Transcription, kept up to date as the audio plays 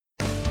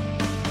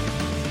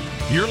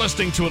You're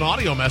listening to an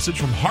audio message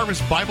from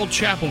Harvest Bible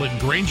Chapel in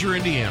Granger,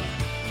 Indiana.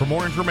 For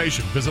more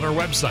information, visit our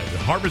website at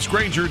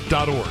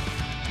harvestgranger.org.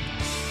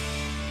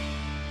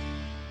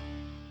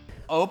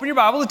 Open your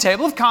Bible to the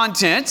table of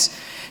contents.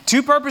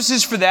 Two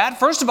purposes for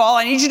that. First of all,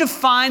 I need you to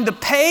find the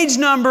page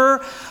number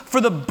for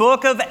the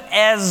book of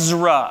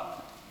Ezra.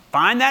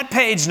 Find that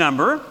page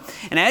number.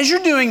 And as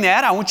you're doing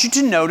that, I want you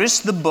to notice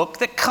the book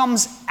that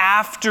comes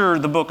after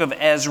the book of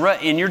Ezra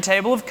in your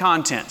table of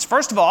contents.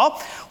 First of all,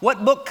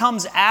 what book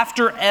comes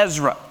after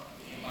Ezra?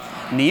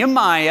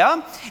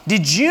 Nehemiah.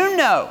 Did you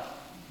know,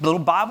 little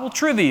Bible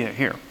trivia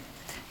here,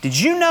 did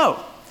you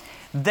know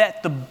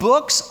that the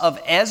books of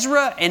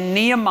Ezra and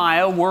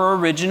Nehemiah were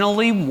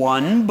originally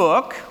one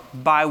book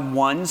by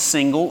one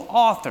single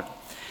author?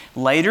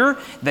 Later,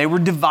 they were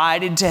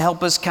divided to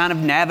help us kind of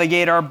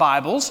navigate our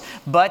Bibles,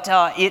 but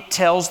it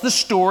tells the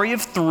story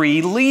of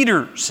three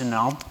leaders. And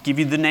I'll give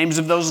you the names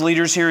of those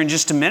leaders here in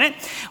just a minute.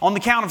 On the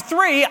count of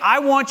three, I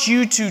want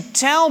you to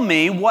tell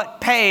me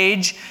what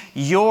page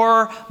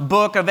your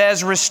book of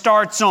Ezra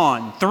starts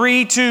on.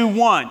 3, 2,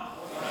 1.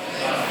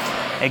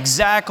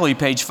 Exactly,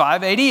 page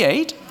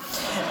 588.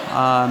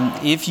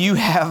 If you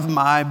have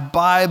my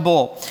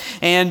Bible.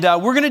 And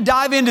we're going to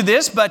dive into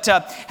this, but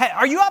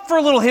are you up for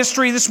a little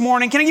history this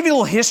morning? Can I give you a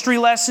little history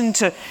lesson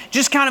to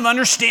just kind of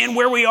understand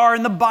where we are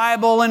in the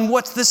Bible and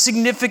what's the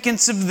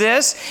significance of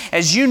this?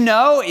 As you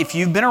know, if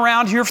you've been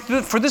around here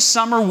for the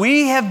summer,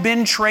 we have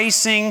been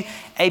tracing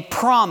a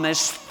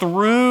promise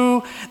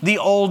through the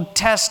Old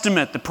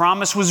Testament. The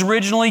promise was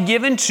originally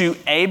given to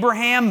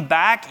Abraham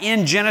back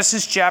in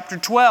Genesis chapter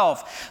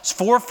 12. It's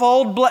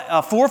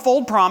a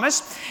fourfold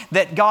promise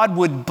that God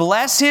would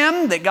bless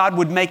him, that God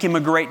would make him a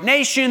great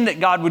nation, that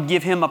God would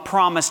give him a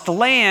promised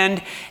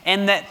land,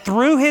 and that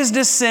through his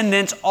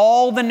descendants,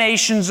 all the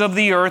nations of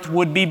the earth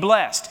would be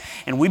blessed.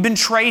 And we've been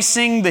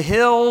tracing the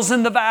hills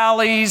and the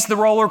valleys, the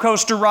roller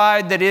coaster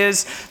ride that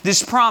is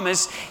this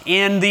promise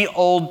in the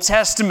Old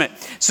Testament.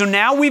 So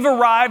now we've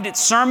arrived at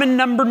sermon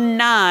number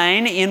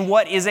 9 in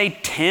what is a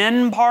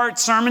 10-part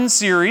sermon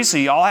series. So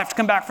you all have to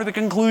come back for the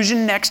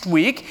conclusion next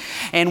week.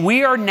 And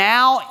we are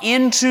now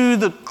into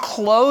the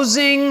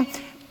closing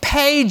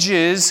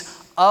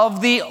pages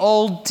of the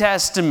Old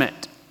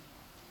Testament.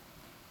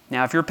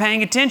 Now, if you're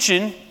paying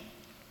attention,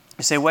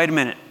 you say, wait a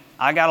minute.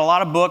 I got a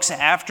lot of books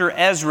after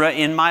Ezra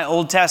in my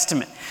Old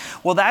Testament.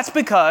 Well, that's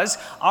because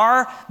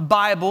our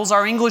Bibles,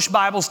 our English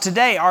Bibles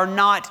today, are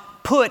not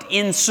put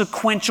in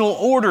sequential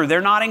order.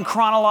 They're not in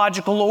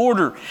chronological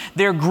order.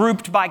 They're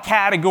grouped by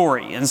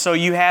category. And so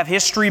you have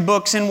history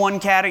books in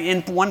one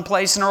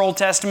place in our Old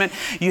Testament.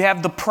 You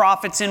have the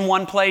prophets in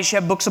one place. You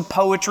have books of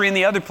poetry in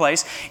the other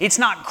place. It's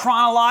not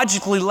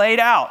chronologically laid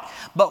out.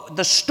 But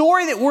the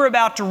story that we're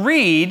about to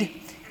read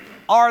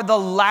are the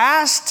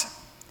last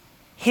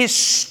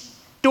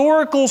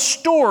historical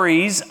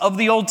stories of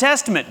the Old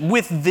Testament.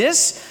 With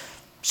this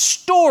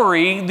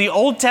story, the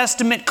Old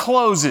Testament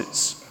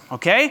closes.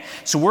 Okay?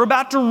 So we're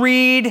about to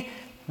read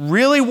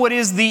really what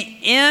is the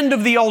end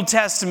of the Old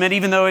Testament,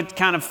 even though it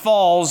kind of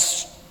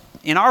falls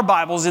in our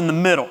Bibles in the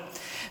middle.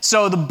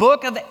 So the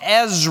book of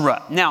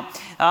Ezra. Now,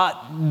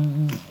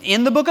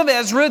 in the book of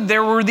Ezra,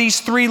 there were these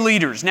three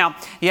leaders. Now,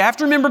 you have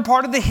to remember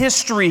part of the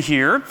history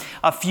here.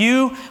 A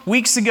few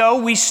weeks ago,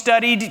 we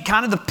studied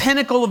kind of the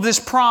pinnacle of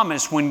this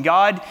promise when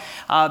God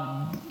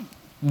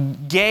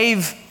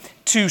gave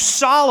to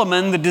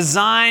Solomon the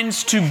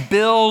designs to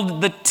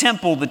build the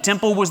temple. The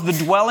temple was the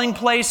dwelling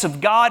place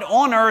of God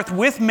on earth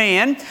with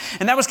man,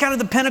 and that was kind of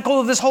the pinnacle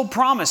of this whole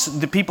promise.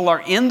 The people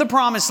are in the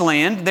promised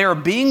land. They are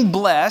being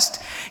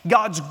blessed.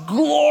 God's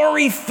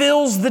glory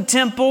fills the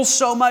temple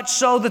so much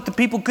so that the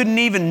people couldn't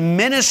even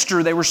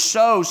minister. They were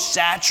so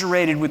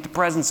saturated with the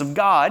presence of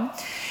God.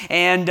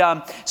 And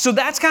so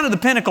that's kind of the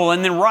pinnacle.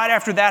 And then right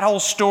after that whole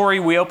story,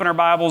 we open our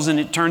Bibles and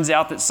it turns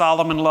out that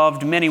Solomon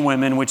loved many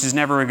women, which is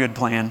never a good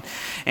plan.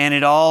 And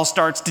it all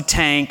starts to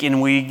tank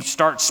and we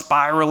start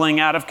spiraling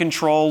out of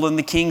control and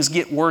the kings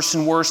get worse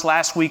and worse.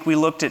 Last week we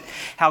looked at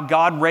how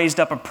God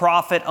raised up a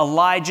prophet,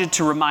 Elijah,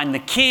 to remind the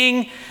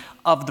king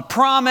of the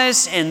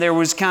promise, and there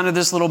was kind of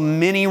this little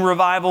mini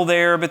revival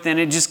there, but then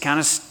it just kind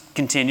of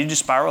continued to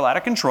spiral out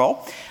of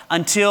control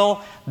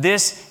until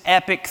this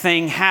epic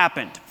thing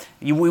happened.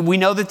 We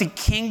know that the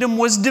kingdom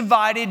was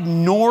divided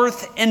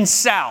north and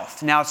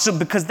south. Now, so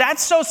because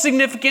that's so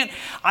significant,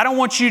 I don't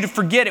want you to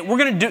forget it. We're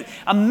going to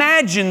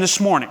imagine this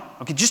morning,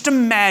 okay, just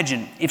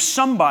imagine if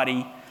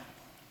somebody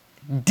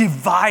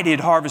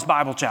divided Harvest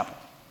Bible Chapel.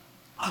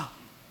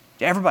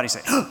 Everybody say,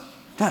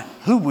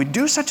 who would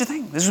do such a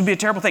thing? This would be a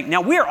terrible thing.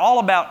 Now, we are all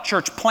about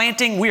church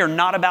planting. We are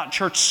not about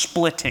church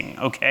splitting,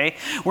 okay?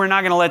 We're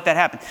not going to let that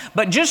happen.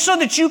 But just so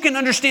that you can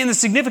understand the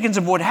significance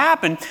of what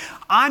happened,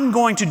 I'm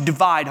going to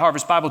divide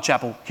Harvest Bible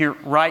Chapel here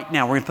right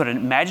now. We're going to put an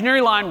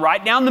imaginary line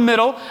right down the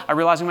middle. I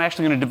realize I'm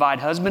actually going to divide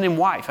husband and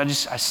wife. I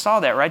saw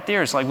that right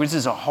there. It's like, this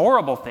is a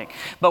horrible thing.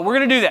 But we're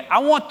going to do that. I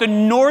want the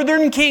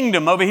northern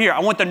kingdom over here. I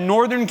want the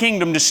northern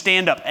kingdom to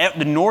stand up.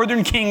 The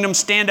northern kingdom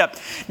stand up.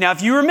 Now,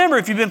 if you remember,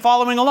 if you've been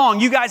following along,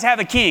 you guys have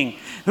a king.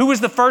 Who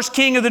was the first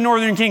king of the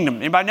northern kingdom?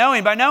 Anybody know?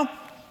 Anybody know?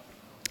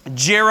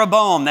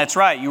 Jeroboam, that's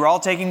right. You were all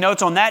taking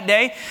notes on that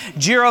day.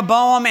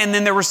 Jeroboam, and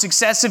then there were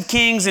successive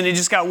kings, and it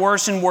just got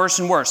worse and worse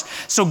and worse.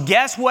 So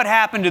guess what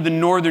happened to the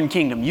northern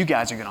kingdom? You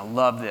guys are going to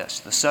love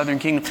this. The southern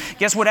kingdom.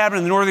 Guess what happened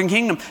to the northern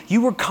kingdom?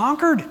 You were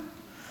conquered.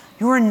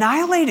 You were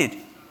annihilated.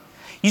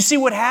 You see,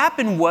 what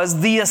happened was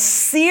the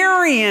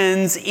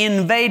Assyrians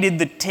invaded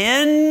the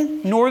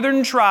 10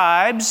 northern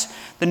tribes.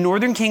 The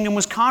northern kingdom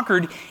was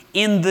conquered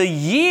in the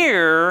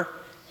year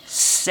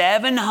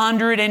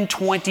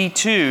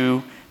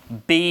 722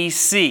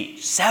 BC.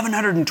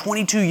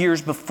 722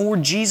 years before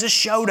Jesus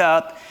showed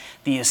up,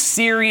 the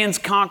Assyrians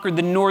conquered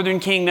the northern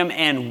kingdom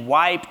and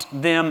wiped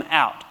them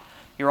out.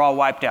 You're all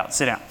wiped out.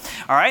 Sit down.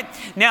 All right?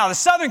 Now, the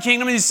southern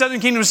kingdom,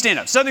 stand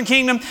up. Southern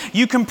kingdom,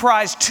 you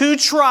comprise 2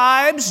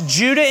 tribes,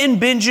 Judah and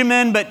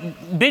Benjamin,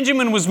 but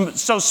Benjamin was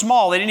so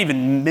small, they didn't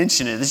even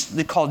mention it.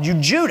 They called you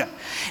Judah.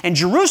 And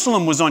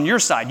Jerusalem was on your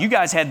side. You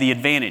guys had the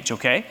advantage,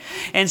 okay?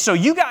 And so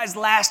you guys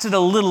lasted a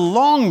little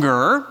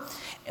longer,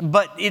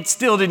 but it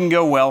still didn't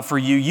go well for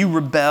you. You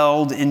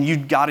rebelled and you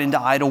got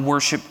into idol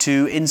worship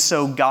too. And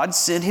so God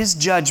sent His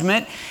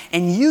judgment,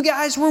 and you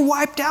guys were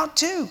wiped out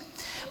too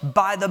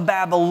by the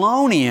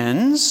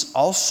Babylonians,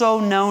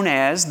 also known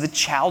as the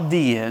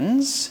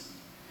Chaldeans,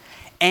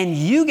 and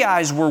you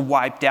guys were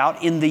wiped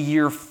out in the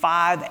year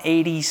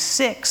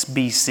 586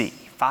 BC,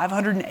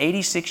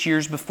 586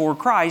 years before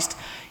Christ.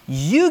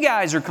 You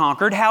guys are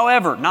conquered.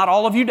 However, not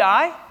all of you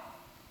die.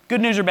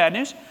 Good news or bad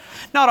news?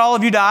 Not all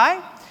of you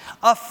die.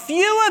 A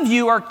few of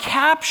you are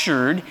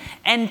captured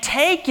and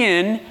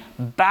taken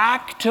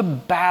back to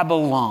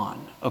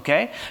Babylon,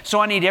 okay?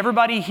 So I need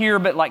everybody here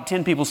but like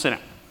 10 people sit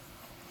down.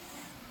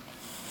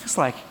 It's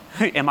like,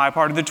 am I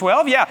part of the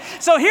 12? Yeah.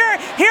 So here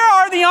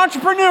are the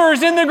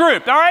entrepreneurs in the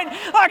group, all right?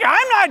 Like,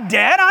 I'm not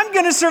dead. I'm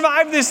going to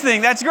survive this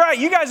thing. That's great.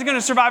 You guys are going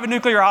to survive a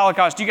nuclear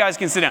holocaust. You guys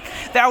can sit down.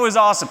 That was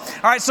awesome.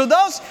 All right, so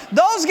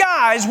those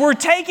guys were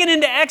taken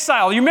into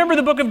exile. You remember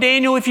the book of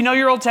Daniel? If you know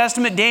your Old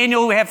Testament,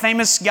 Daniel, we have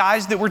famous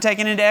guys that were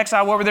taken into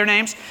exile. What were their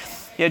names?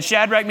 You had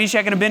Shadrach,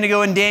 Meshach, and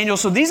Abednego, and Daniel.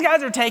 So these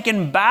guys are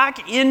taken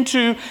back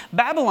into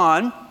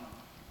Babylon,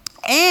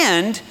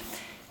 and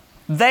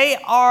they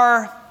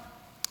are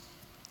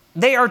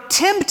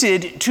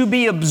tempted to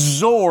be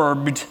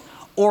absorbed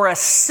or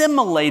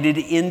assimilated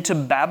into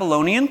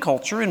Babylonian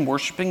culture and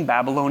worshiping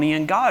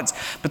Babylonian gods.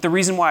 But the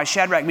reason why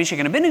Shadrach, Meshach,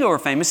 and Abednego are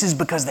famous is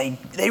because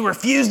they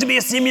refuse to be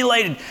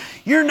assimilated.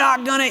 You're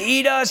not going to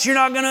eat us. You're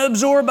not going to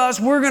absorb us.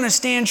 We're going to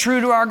stand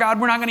true to our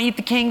God. We're not going to eat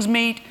the king's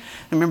meat.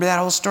 Remember that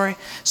whole story?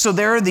 So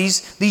there are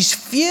these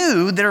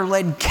few that are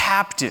led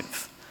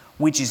captive,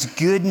 which is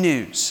good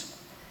news.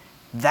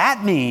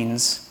 That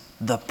means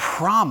the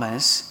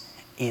promise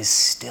is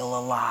still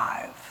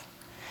alive.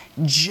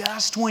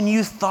 Just when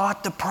you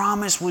thought the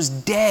promise was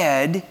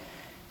dead,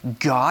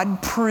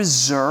 God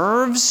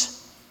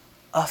preserves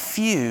a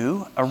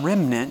few, a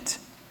remnant,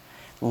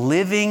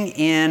 living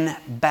in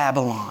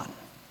Babylon.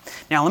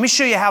 Now, let me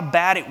show you how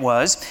bad it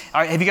was.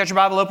 All right, have you got your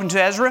Bible open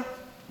to Ezra?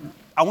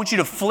 I want you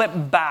to flip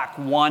back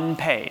one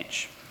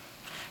page.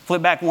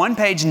 Flip back one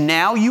page.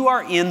 Now you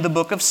are in the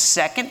book of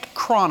 2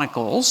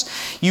 Chronicles.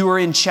 You are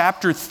in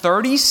chapter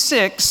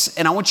 36,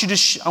 and I want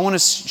to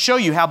show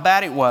you how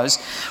bad it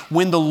was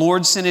when the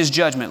Lord sent His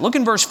judgment. Look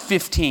in verse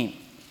 15.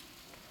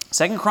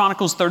 2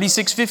 Chronicles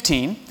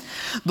 36:15.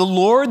 The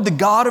Lord, the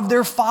God of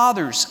their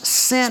fathers,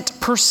 sent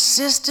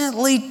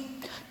persistently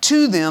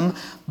to them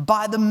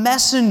by the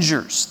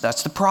messengers,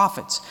 that's the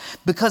prophets,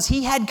 because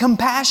He had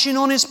compassion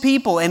on His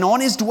people and on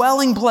His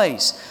dwelling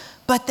place.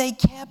 But they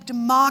kept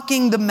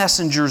mocking the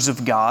messengers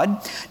of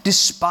God,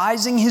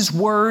 despising His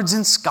words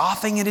and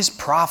scoffing at His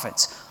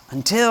prophets,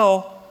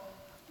 until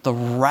the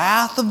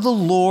wrath of the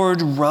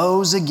Lord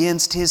rose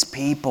against His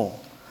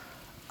people,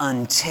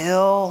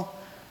 until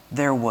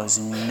there was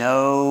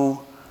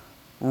no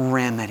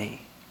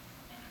remedy.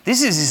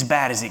 This is as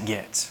bad as it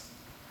gets.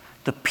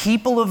 The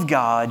people of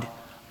God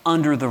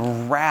under the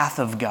wrath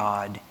of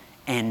God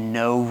and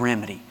no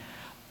remedy.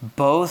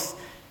 Both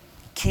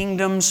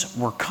kingdoms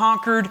were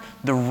conquered.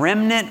 The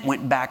remnant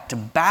went back to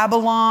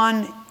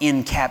Babylon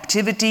in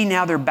captivity.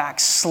 Now they're back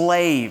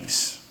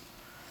slaves.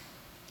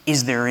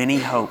 Is there any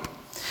hope?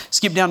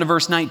 Skip down to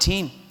verse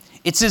 19.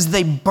 It says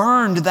they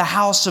burned the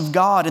house of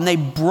God, and they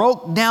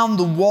broke down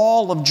the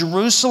wall of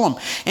Jerusalem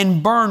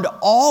and burned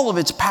all of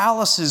its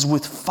palaces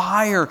with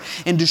fire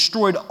and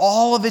destroyed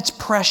all of its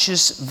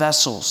precious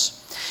vessels.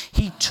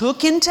 He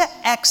took into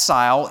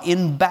exile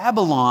in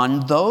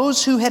Babylon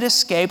those who had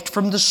escaped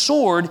from the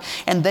sword,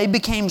 and they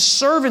became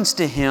servants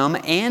to him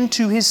and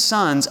to his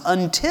sons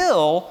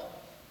until,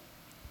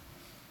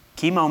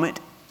 key moment,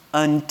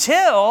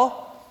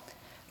 until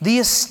the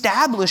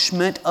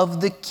establishment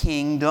of the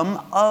kingdom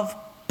of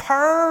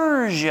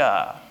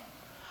Persia.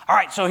 All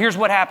right, so here's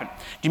what happened.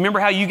 Do you remember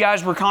how you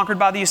guys were conquered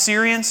by the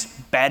Assyrians?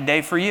 Bad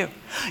day for you.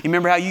 You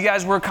remember how you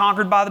guys were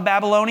conquered by the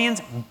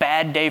Babylonians?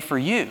 Bad day for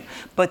you.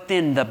 But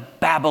then the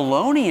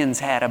Babylonians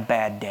had a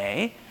bad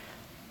day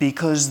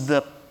because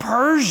the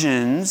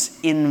Persians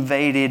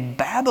invaded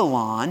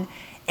Babylon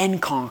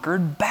and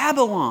conquered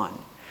Babylon.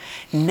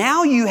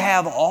 Now you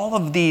have all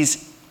of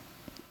these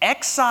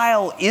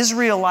exile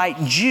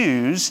Israelite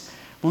Jews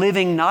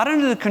living not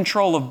under the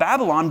control of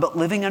Babylon, but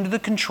living under the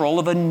control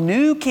of a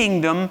new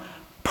kingdom,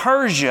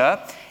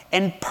 Persia.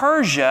 And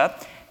Persia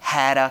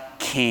had a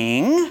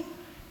king.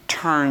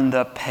 Turn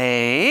the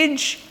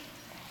page.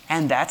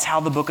 And that's how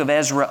the book of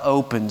Ezra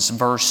opens,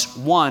 verse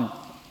 1.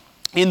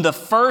 In the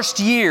first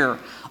year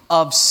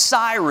of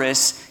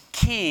Cyrus,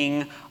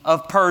 king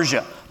of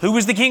Persia. Who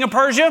was the king of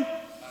Persia?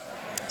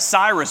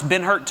 Cyrus.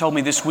 Ben Hurt told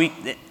me this week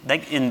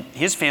that in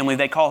his family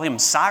they call him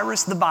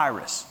Cyrus the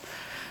Virus.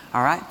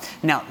 All right?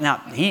 Now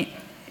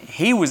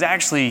he was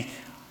actually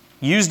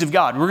used of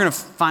God. We're going to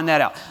find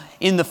that out.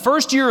 In the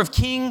first year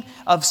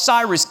of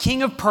Cyrus,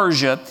 king of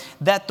Persia,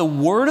 that the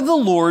word of the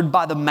Lord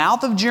by the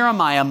mouth of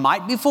Jeremiah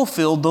might be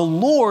fulfilled, the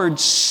Lord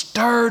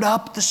stirred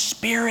up the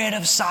spirit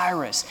of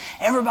Cyrus.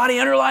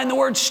 Everybody underline the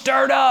word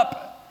stirred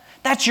up.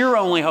 That's your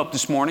only hope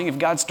this morning. If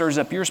God stirs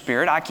up your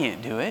spirit, I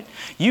can't do it.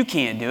 You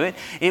can't do it.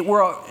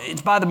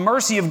 It's by the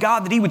mercy of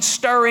God that He would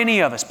stir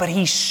any of us. But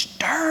He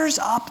stirs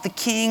up the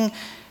king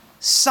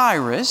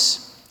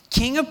Cyrus,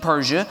 king of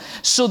Persia,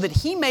 so that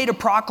he made a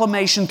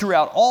proclamation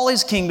throughout all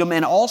his kingdom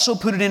and also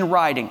put it in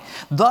writing.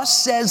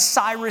 Thus says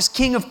Cyrus,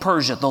 king of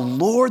Persia, the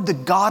Lord, the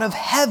God of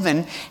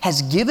heaven,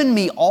 has given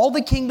me all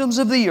the kingdoms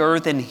of the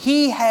earth, and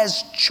He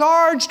has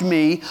charged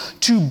me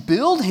to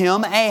build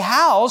Him a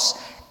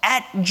house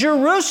at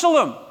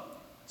Jerusalem.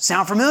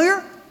 Sound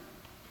familiar?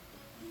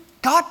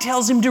 God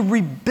tells him to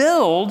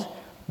rebuild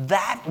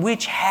that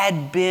which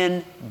had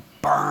been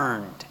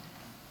burned.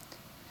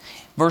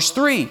 Verse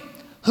 3,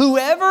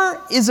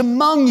 whoever is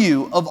among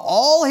you of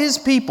all His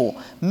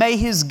people, may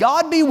his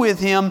God be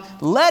with him.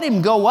 Let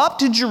him go up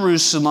to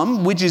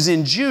Jerusalem, which is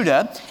in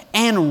Judah,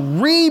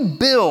 and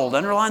rebuild.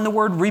 Underline the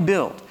word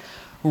rebuild.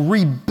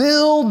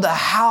 Rebuild the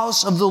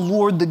house of the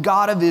Lord, the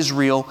God of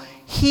Israel.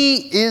 He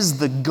is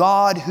the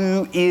God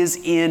who is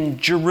in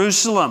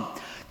Jerusalem.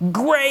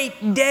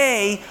 Great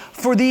day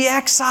for the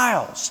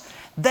exiles.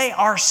 They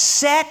are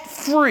set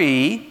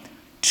free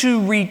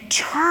to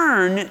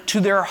return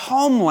to their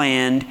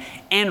homeland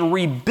and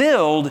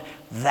rebuild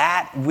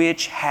that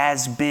which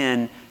has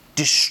been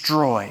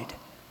destroyed.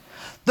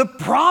 The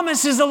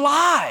promise is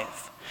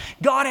alive.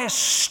 God has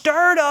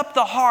stirred up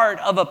the heart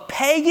of a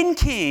pagan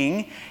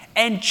king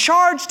and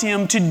charged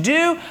him to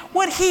do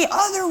what he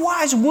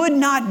otherwise would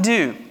not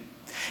do.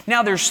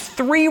 Now, there's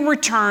 3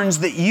 returns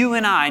that you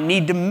and I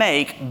need to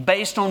make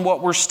based on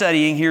what we're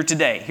studying here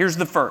today. Here's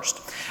the first.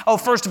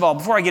 First of all,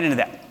 before I get into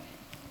that,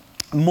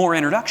 more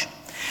introduction.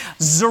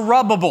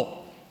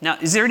 Zerubbabel. Now,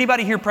 is there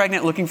anybody here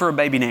pregnant looking for a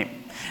baby name?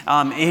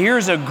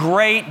 Here's a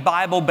great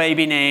Bible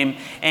baby name,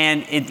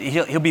 and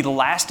he'll be the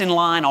last in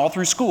line all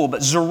through school,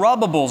 but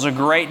Zerubbabel's a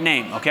great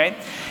name, okay?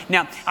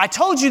 Now, I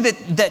told you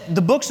that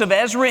the books of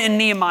Ezra and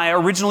Nehemiah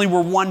originally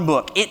were one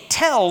book. It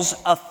tells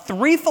a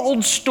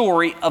threefold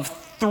story of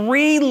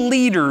 3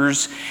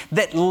 leaders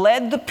that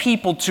led the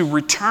people to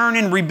return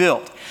and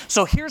rebuild.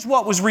 So here's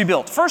what was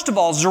rebuilt. First of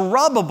all,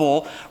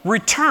 Zerubbabel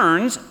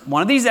returns,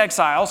 one of these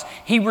exiles,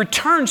 he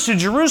returns to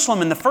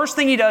Jerusalem, and the first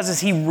thing he does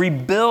is he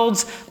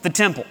rebuilds the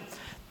temple.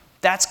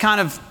 That's kind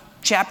of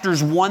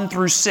chapters 1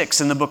 through 6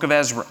 in the book of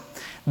Ezra.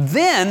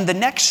 Then the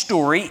next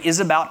story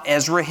is about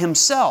Ezra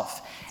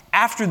himself.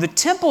 After the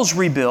temple's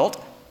rebuilt,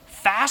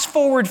 fast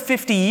forward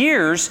 50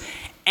 years,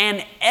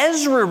 and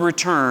Ezra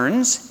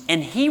returns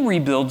and he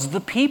rebuilds the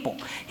people.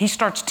 He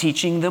starts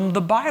teaching them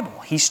the Bible.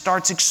 He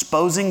starts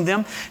exposing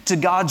them to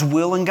God's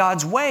will and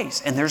God's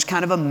ways. And there's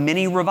kind of a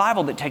mini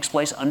revival that takes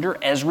place under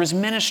Ezra's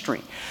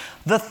ministry.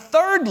 The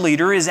third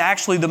leader is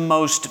actually the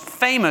most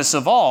famous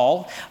of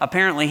all.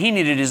 Apparently he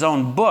needed his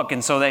own book,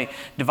 and so they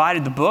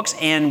divided the books,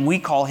 and we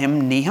call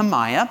him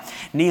Nehemiah.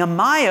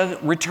 Nehemiah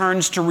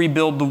returns to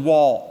rebuild the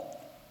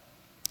wall.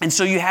 And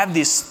so you have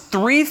this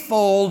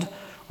threefold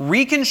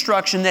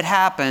reconstruction that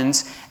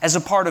happens as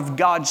a part of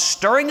God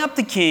stirring up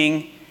the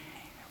king,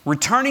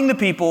 returning the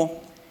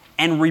people,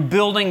 and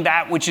rebuilding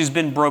that which has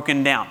been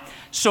broken down.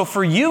 So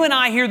for you and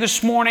I here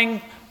this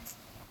morning,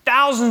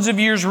 thousands of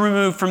years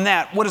removed from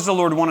that, what does the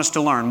Lord want us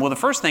to learn? Well, the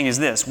first thing is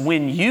this: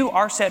 when you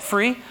are set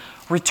free,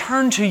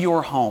 return to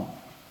your home.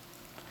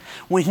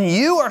 When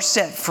you are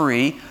set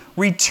free,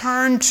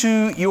 return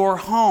to your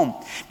home.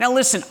 Now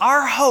listen,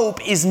 our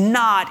hope is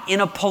not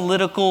in a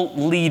political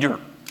leader.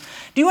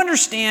 Do you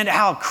understand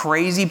how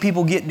crazy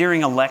people get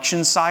during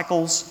election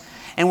cycles?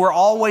 And we're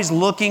always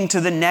looking to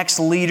the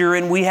next leader,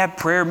 and we have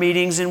prayer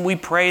meetings, and we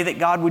pray that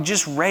God would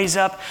just raise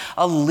up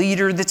a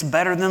leader that's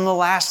better than the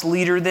last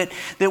leader, that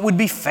would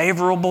be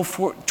favorable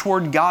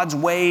toward God's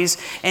ways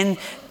and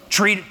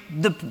treat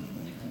the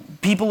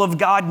people of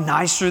God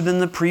nicer than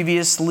the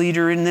previous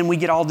leader, and then we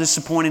get all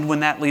disappointed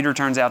when that leader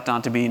turns out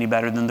not to be any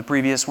better than the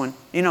previous one.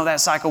 You know that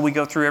cycle we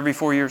go through every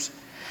 4 years?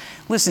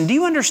 Listen, do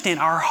you understand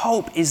our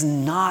hope is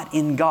not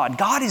in God?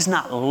 God is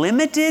not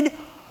limited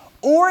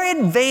or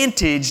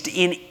advantaged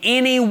in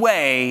any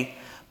way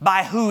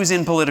by who is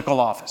in political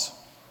office.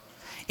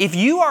 If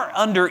you are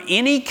under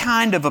any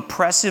kind of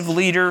oppressive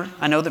leader,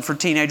 I know that for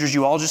teenagers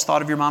you all just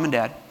thought of your mom and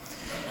dad,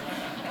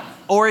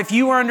 or if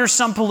you are under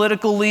some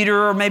political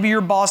leader, or maybe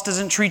your boss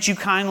doesn't treat you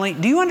kindly,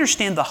 do you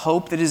understand the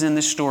hope that is in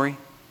this story?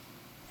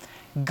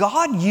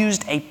 God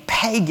used a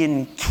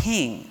pagan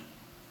king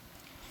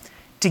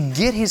to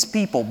get his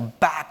people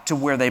back to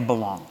where they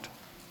belonged.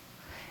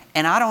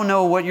 And I don't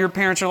know what your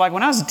parents are like.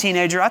 When I was a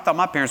teenager, I thought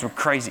my parents were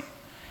crazy.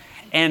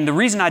 And the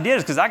reason I did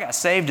is because I got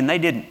saved and they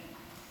didn't.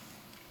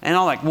 And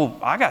I'm like, well,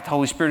 I got the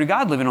Holy Spirit of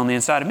God living on the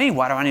inside of me.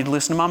 Why do I need to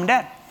listen to mom and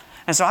dad?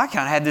 And so I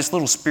kind of had this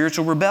little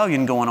spiritual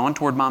rebellion going on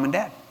toward mom and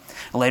dad.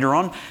 Later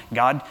on,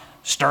 God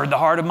stirred the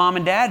heart of mom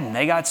and dad and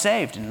they got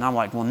saved. And I'm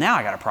like, well, now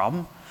I got a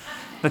problem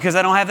because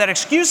I don't have that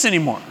excuse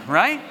anymore,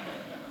 right?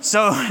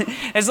 So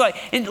it's like,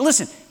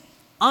 listen,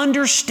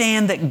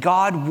 understand that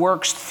God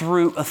works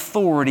through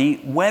authority,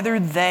 whether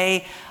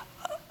they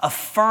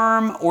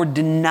affirm or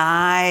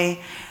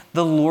deny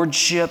the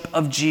lordship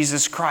of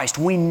Jesus Christ.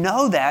 We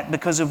know that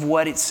because of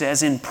what it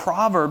says in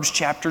Proverbs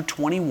chapter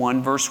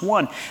 21, verse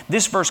 1.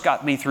 This verse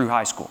got me through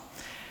high school.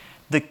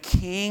 The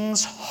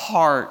king's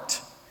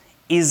heart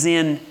is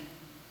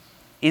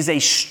a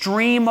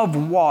stream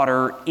of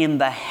water in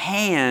the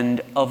hand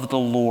of the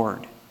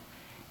Lord,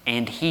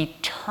 and He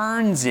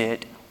turns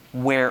it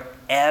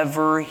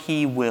wherever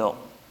He will.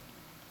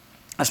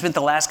 I spent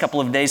the last couple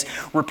of days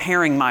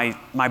repairing my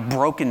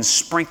broken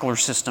sprinkler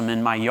system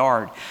in my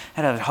yard.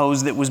 I had a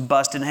hose that was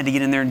busted and had to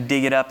get in there and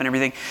dig it up and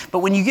everything. But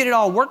when you get it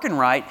all working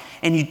right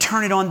and you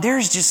turn it on,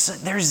 there's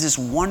this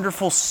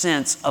wonderful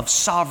sense of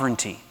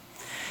sovereignty.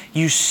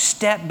 You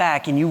step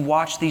back and you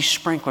watch these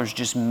sprinklers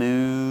just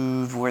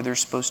move where they're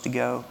supposed to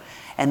go.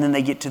 And then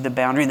they get to the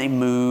boundary and they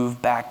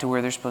move back to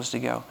where they're supposed to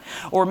go.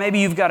 Or maybe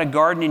you've got a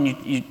garden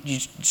and you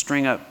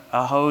string a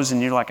hose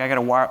and you're like, I got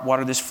to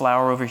water this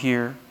flower over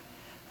here.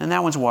 And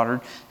that one's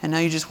watered. And now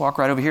you just walk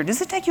right over here.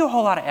 Does it take you a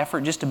whole lot of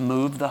effort just to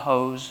move the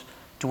hose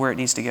to where it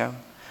needs to go?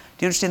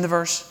 Do you understand the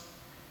verse?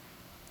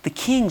 The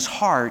king's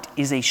heart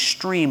is a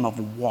stream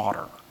of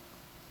water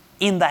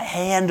in the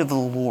hand of the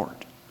Lord.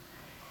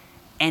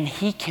 And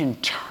He can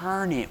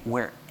turn it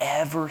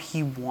wherever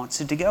He wants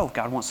it to go. If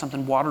God wants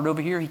something watered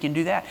over here, He can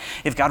do that.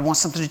 If God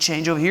wants something to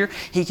change over here,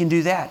 He can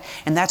do that.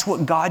 And that's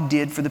what God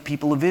did for the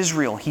people of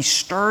Israel. He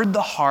stirred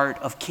the heart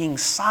of King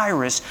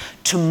Cyrus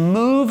to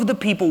move the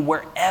people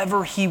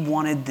wherever he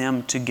wanted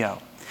them to go.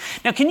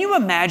 Now, can you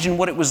imagine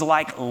what it was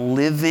like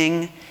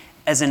living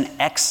as an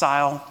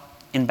exile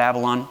in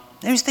Babylon?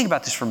 Let me just think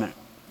about this for a minute.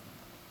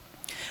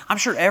 I'm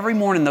sure every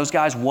morning those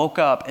guys woke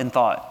up and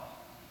thought,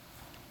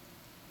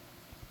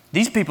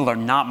 these people are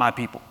not my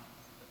people.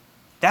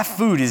 That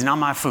food is not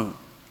my food.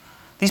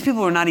 These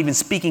people are not even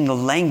speaking the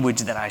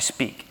language that I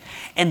speak.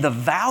 And the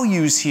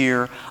values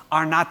here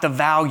are not the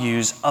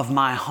values of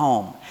my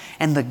home.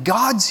 And the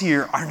gods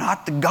here are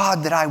not the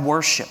God that I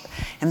worship.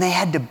 And they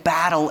had to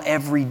battle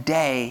every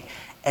day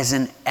as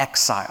an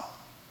exile.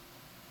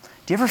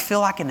 Do you ever feel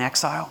like an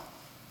exile?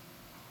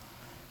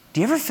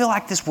 Do you ever feel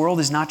like this world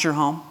is not your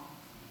home?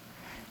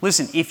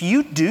 Listen, if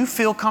you do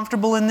feel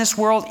comfortable in this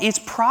world, it's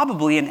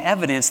probably an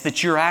evidence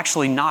that you're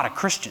actually not a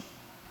Christian.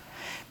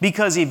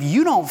 Because if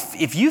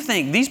you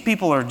think these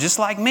people are just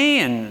like me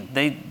and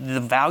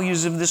the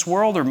values of this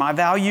world are my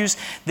values,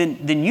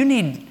 then you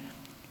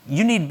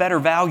need better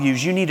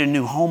values. You need a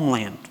new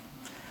homeland.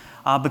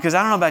 Because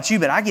I don't know about you,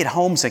 but I get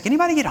homesick.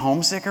 Anybody get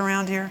homesick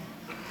around here?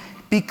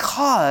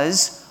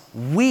 Because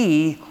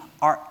we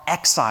are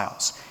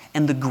exiles.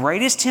 And the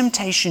greatest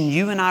temptation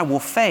you and I will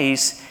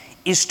face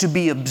is to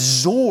be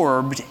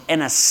absorbed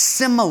and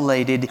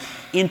assimilated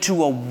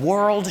into a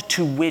world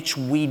to which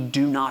we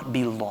do not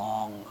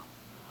belong.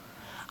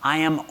 I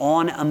am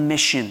on a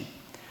mission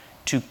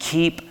to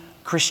keep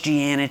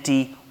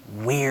Christianity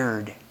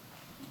weird.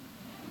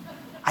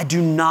 I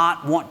do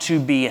not want to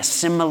be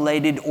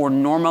assimilated or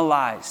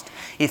normalized.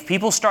 If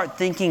people start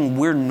thinking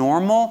we're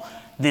normal,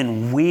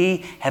 then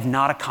we have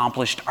not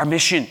accomplished our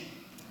mission.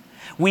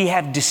 We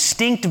have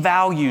distinct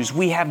values.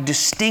 We have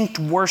distinct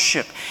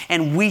worship.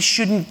 And we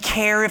shouldn't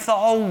care if the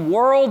whole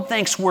world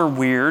thinks we're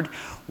weird.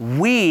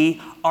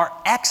 We are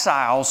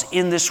exiles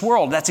in this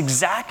world. That's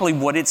exactly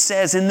what it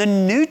says in the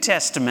New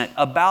Testament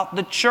about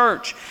the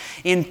church.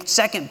 In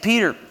 1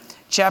 Peter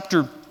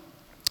chapter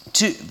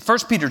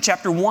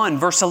 1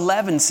 verse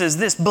 11 says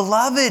this,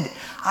 Beloved,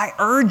 I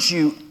urge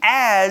you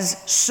as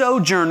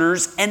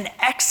sojourners and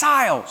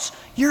exiles.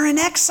 You're in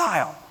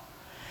exile.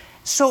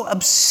 So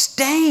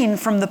abstain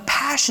from the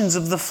passions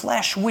of the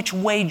flesh which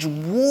wage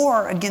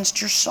war against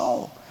your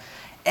soul.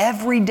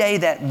 Every day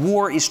that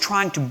war is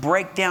trying to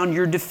break down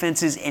your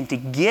defenses and to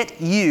get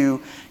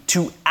you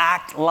to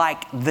act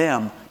like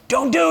them.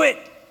 Don't do it.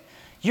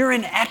 You're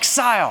in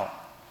exile.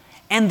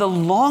 And the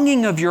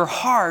longing of your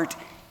heart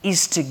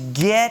is to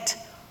get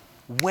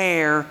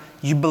where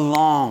you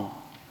belong,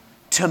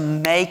 to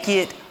make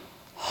it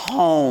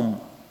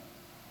home.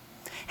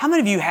 How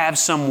many of you have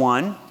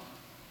someone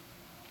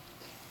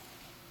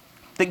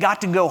that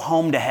got to go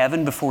home to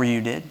heaven before you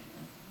did?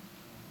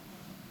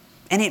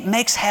 And it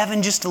makes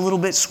heaven just a little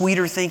bit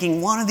sweeter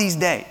thinking one of these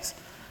days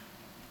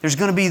there's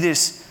going to be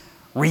this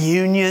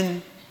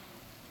reunion.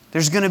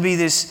 There's going to be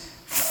this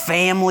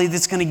family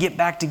that's going to get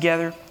back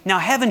together. Now,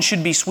 heaven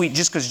should be sweet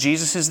just because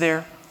Jesus is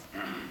there.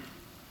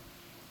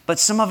 But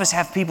some of us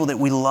have people that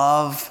we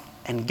love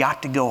and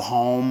got to go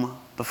home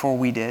before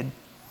we did.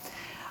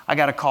 I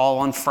got a call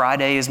on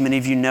Friday, as many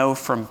of you know,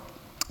 from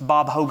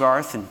Bob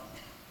Hogarth, and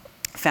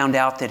found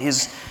out that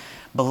his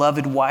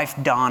beloved wife,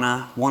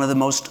 Donna, one of the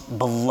most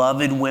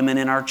beloved women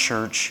in our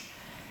church,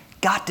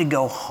 got to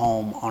go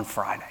home on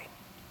Friday.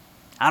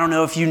 I don't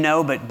know if you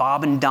know, but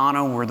Bob and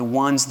Donna were the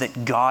ones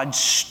that God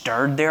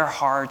stirred their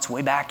hearts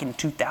way back in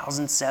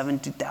 2007,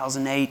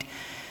 2008,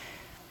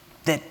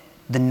 that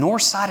the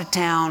north side of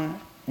town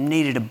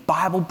needed a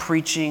Bible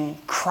preaching,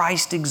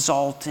 Christ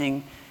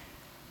exalting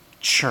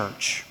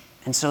church.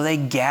 And so they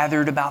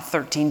gathered about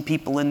 13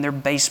 people in their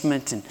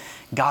basement, and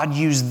God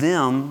used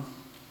them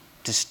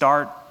to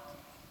start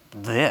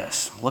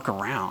this. Look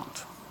around.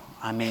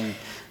 I mean,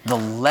 the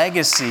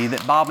legacy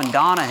that Bob and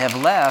Donna have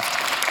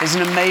left is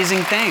an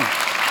amazing thing.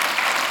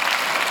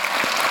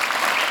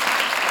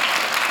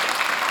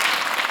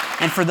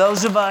 And for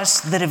those of us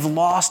that have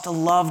lost a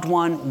loved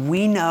one,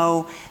 we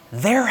know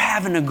they're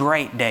having a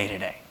great day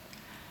today.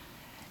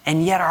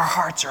 And yet our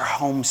hearts are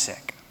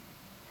homesick.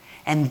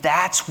 And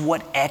that's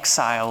what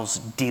exiles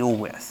deal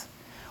with.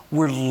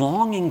 We're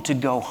longing to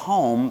go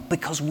home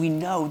because we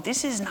know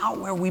this is not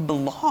where we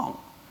belong.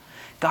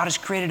 God has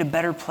created a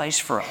better place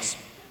for us.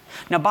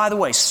 Now, by the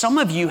way, some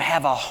of you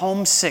have a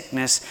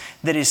homesickness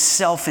that is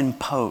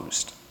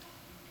self-imposed.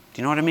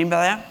 Do you know what I mean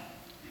by that?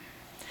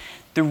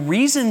 The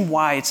reason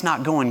why it's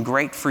not going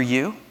great for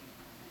you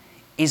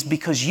is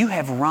because you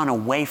have run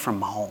away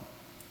from home.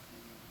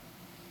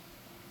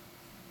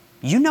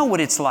 You know what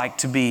it's like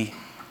to be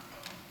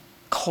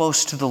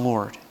close to the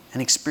Lord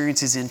and experience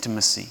His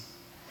intimacy.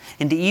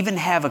 And to even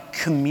have a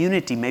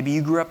community. Maybe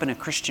you grew up in a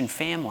Christian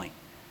family.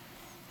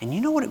 And you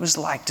know what it was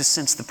like to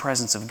sense the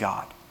presence of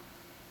God.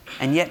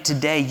 And yet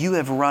today you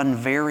have run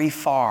very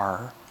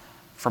far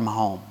from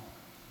home.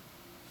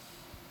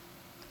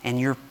 And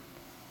your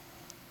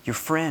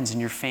friends and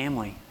your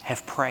family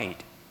have prayed.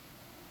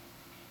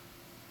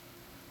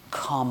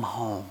 Come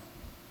home.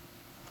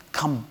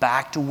 Come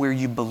back to where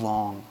you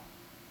belong.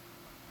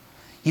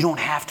 You don't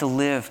have to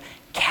live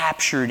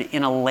captured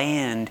in a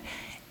land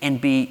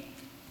and be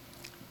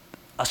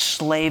a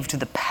slave to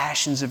the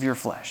passions of your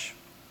flesh.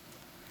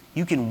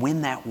 You can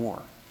win that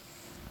war.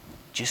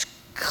 Just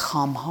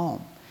come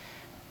home.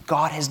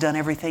 God has done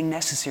everything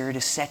necessary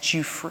to set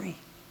you free.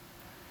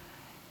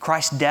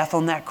 Christ's death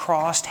on that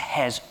cross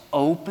has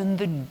opened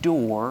the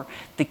door.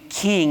 The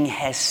King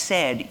has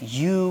said,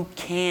 you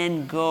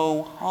can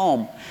go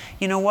home.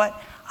 You know what?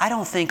 I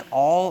don't think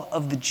all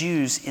of the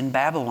Jews in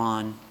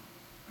Babylon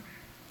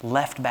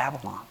left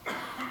Babylon.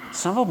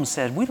 Some of them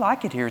said, we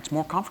like it here. It's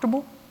more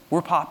comfortable.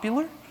 We're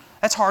popular.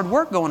 That's hard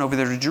work going over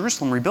there to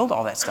Jerusalem, rebuild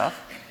all that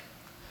stuff.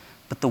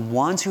 But the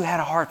ones who had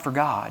a heart for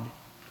God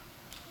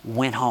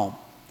went home.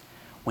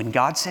 When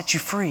God sets you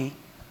free,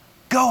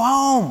 go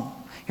home.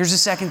 Here's the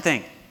second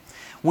thing.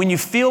 When you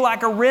feel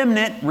like a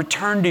remnant,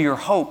 return to your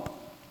hope.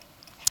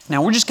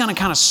 Now, we're just going to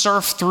kind of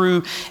surf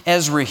through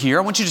Ezra here.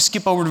 I want you to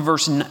skip over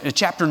to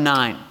chapter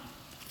 9.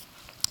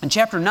 And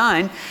chapter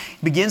 9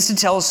 begins to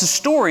tell us the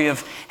story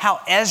of how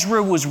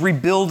Ezra was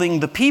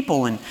rebuilding the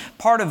people. And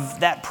part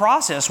of that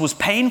process was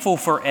painful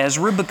for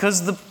Ezra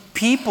because the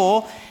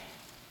people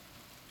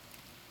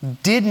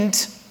didn't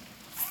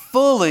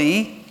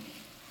fully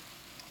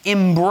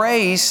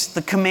embrace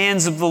the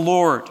commands of the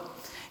Lord.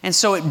 And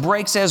so it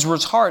breaks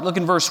Ezra's heart. Look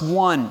in verse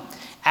 1.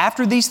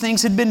 After these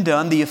things had been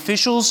done, the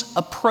officials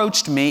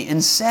approached me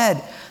and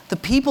said, the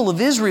people of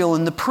Israel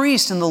and the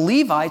priests and the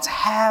Levites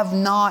have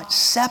not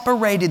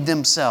separated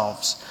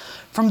themselves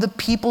from the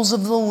peoples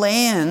of the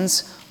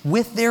lands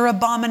with their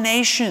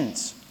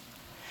abominations.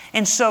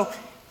 And so,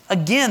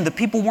 again, the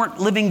people weren't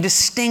living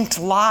distinct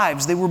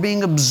lives. They were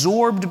being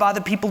absorbed by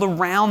the people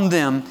around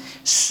them.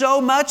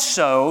 So much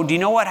so, do you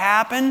know what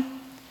happened?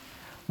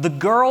 The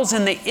girls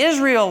in the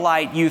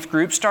Israelite youth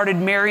group started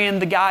marrying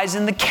the guys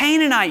in the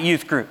Canaanite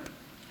youth group.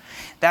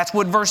 That's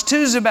what verse 2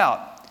 is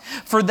about.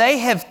 For they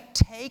have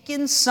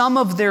taken some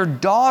of their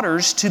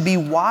daughters to be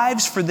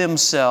wives for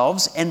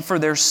themselves and for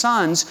their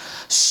sons,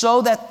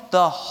 so that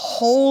the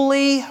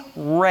holy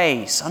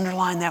race,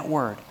 underline that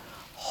word,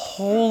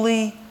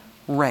 holy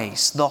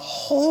race, the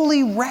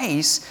holy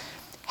race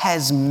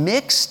has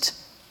mixed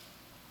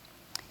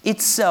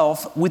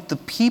itself with the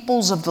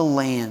peoples of the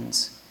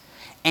lands.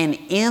 And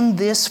in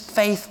this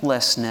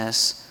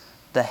faithlessness,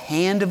 the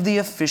hand of the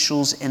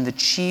officials and the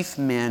chief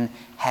men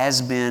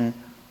has been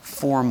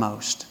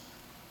foremost.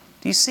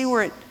 Do you see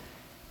where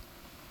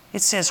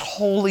it says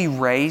holy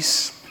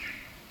race?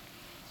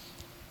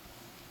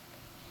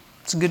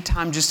 It's a good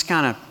time just to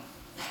kind of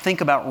think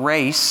about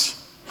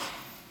race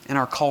in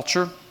our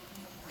culture.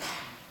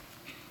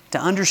 To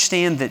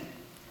understand that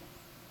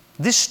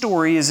this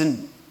story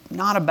isn't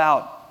not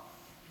about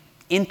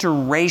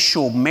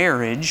interracial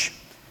marriage.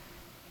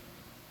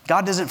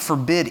 God doesn't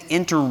forbid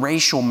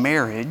interracial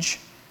marriage.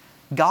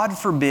 God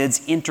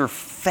forbids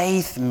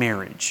interfaith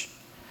marriage.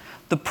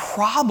 The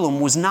problem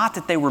was not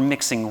that they were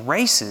mixing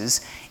races,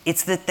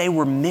 it's that they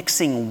were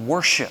mixing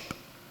worship.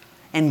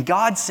 And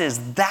God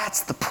says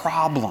that's the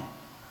problem.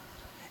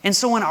 And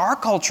so in our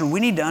culture, we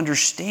need to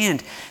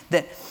understand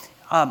that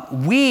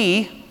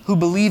we who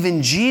believe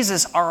in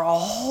Jesus are a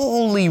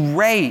holy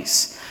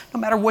race. No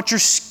matter what your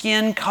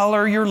skin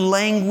color, your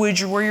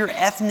language, or where your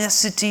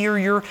ethnicity or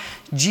your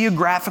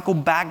geographical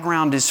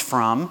background is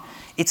from,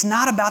 it's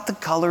not about the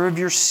color of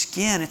your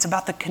skin. It's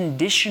about the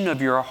condition of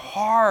your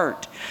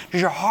heart. Does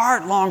your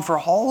heart long for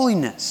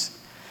holiness?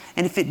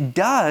 And if it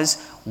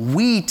does,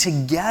 we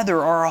together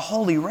are a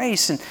holy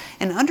race.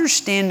 And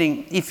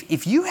understanding,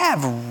 if you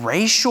have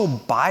racial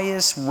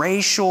bias,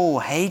 racial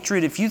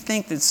hatred, if you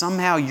think that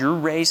somehow your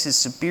race is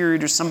superior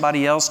to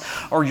somebody else,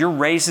 or your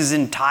race is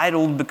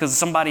entitled because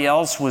somebody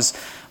else was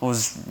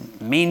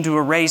mean to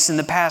a race in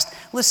the past,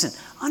 listen,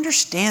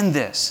 understand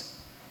this.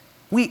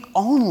 We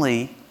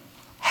only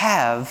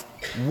have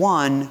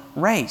one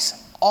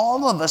race.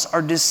 All of us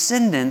are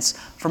descendants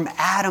from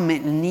Adam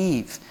and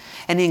Eve.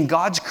 And in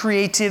God's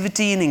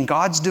creativity and in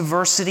God's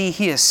diversity,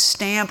 He has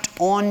stamped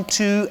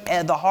onto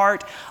the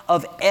heart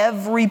of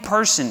every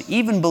person,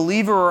 even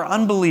believer or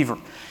unbeliever,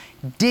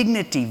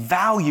 dignity,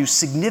 value,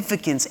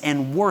 significance,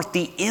 and worth.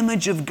 The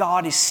image of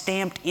God is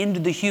stamped into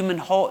the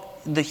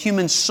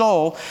human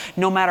soul,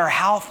 no matter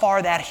how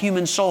far that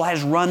human soul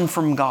has run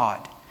from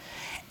God.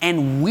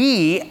 And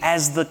we,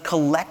 as the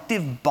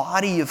collective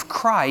body of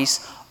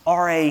Christ,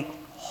 are a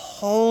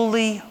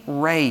holy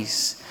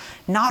race.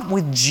 Not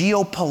with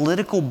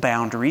geopolitical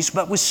boundaries,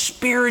 but with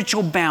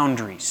spiritual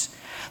boundaries.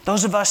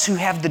 Those of us who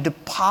have the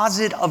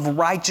deposit of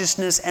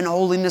righteousness and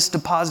holiness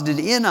deposited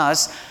in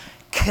us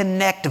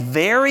connect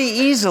very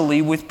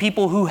easily with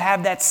people who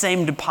have that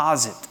same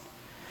deposit.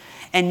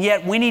 And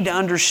yet we need to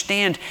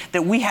understand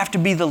that we have to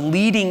be the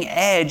leading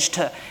edge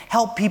to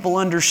help people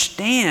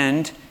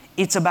understand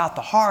it's about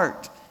the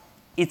heart.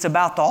 It's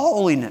about the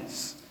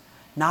holiness,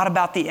 not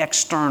about the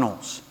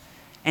externals.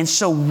 And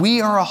so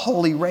we are a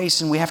holy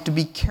race, and we have to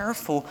be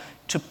careful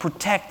to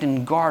protect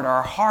and guard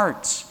our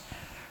hearts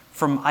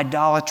from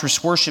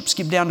idolatrous worship.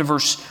 Skip down to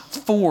verse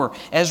 4.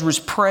 Ezra's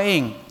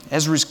praying.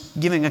 Ezra's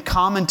giving a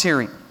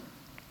commentary.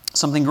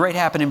 Something great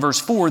happened in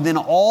verse 4. Then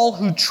all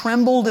who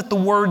trembled at the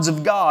words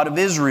of God of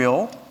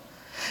Israel,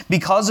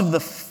 because of the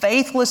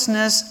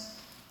faithlessness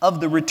of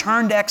the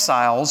returned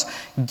exiles,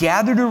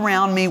 gathered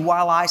around me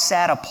while I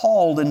sat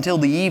appalled until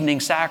the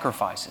evening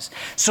sacrifices.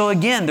 So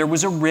again, there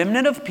was a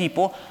remnant of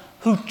people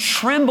who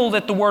trembled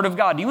at the Word of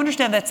God. Do you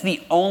understand that's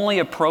the only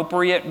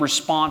appropriate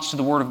response to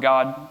the Word of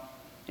God,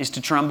 is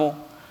to tremble?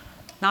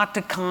 Not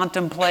to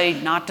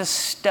contemplate, not to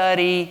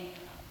study,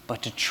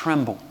 but to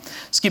tremble.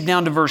 Skip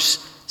down to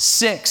verse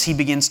 6. He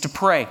begins to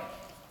pray.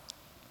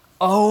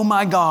 Oh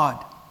my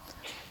God,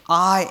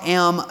 I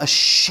am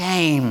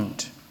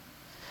ashamed,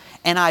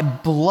 and I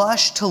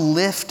blush to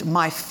lift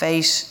my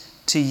face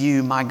to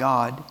you, my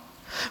God.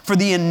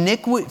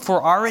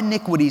 For our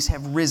iniquities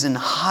have risen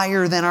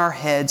higher than our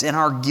heads, and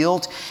our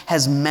guilt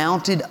has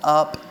mounted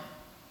up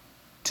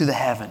to the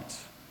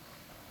heavens.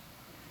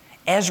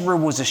 Ezra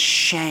was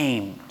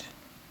ashamed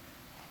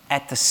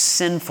at the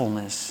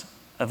sinfulness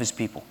of his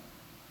people.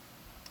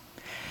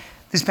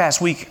 This past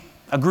week,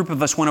 a group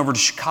of us went over to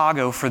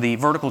Chicago for the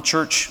Vertical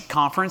Church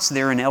Conference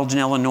there in Elgin,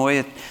 Illinois,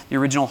 at the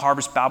original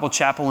Harvest Bible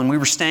Chapel, and we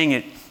were staying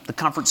at the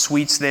Comfort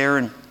Suites there,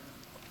 and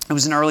it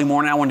was an early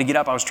morning. I wanted to get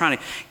up. I was trying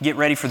to get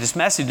ready for this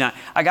message. And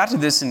I got to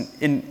this,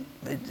 and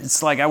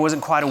it's like I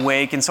wasn't quite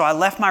awake. And so I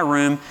left my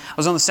room. I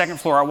was on the second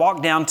floor. I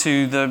walked down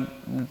to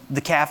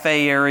the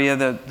cafe area,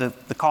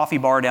 the coffee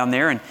bar down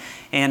there.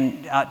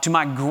 And to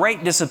my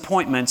great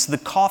disappointments, the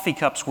coffee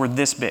cups were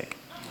this big.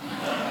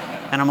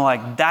 And I'm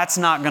like, that's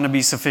not going to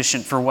be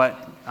sufficient for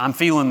what I'm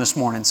feeling this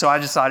morning. So I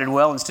decided,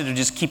 well, instead of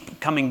just keep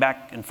coming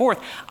back and forth,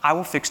 I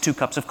will fix 2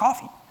 cups of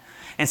coffee.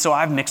 And so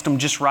I've mixed them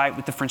just right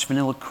with the French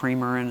vanilla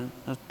creamer and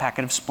a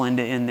packet of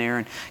Splenda in there,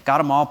 and got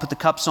them all, put the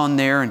cups on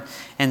there.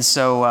 And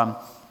so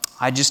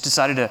I just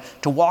decided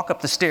to walk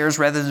up the stairs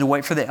rather than to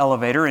wait for the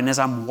elevator. And as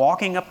I'm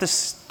walking up the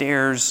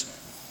stairs,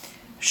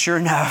 sure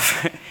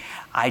enough,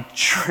 I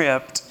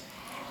tripped.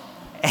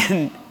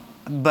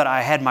 But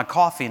I had my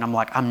coffee, and I'm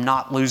like, I'm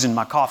not losing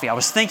my coffee. I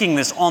was thinking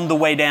this on the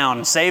way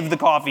down. Save the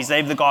coffee,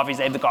 save the coffee,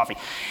 save the coffee.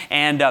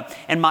 And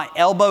my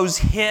elbows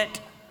hit,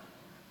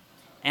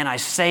 and I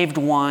saved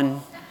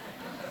one,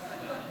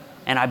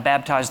 and I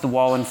baptized the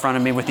wall in front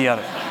of me with the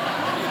other.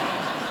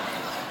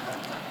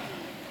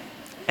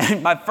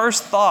 And my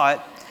first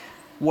thought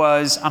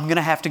was, I'm going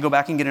to have to go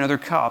back and get another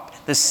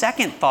cup. The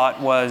second thought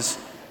was,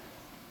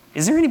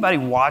 is there anybody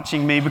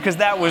watching me? Because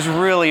that was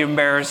really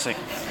embarrassing.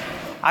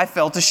 I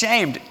felt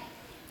ashamed.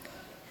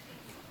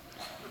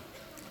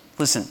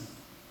 Listen,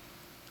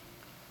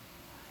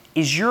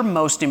 is your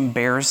most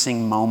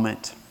embarrassing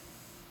moment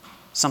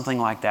something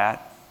like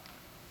that?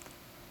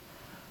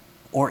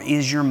 Or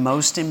is your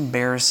most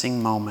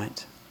embarrassing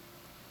moment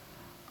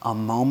a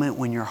moment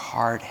when your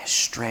heart has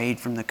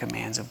strayed from the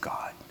commands of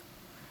God?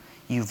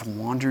 You've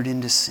wandered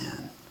into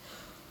sin,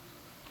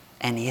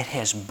 and it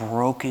has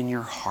broken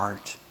your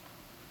heart.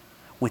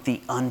 with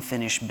the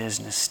unfinished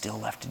business still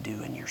left to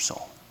do in your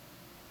soul.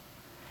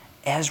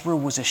 Ezra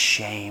was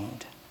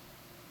ashamed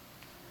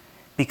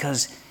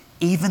because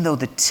even though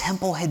the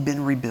temple had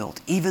been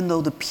rebuilt, even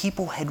though the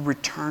people had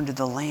returned to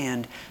the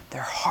land,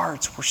 their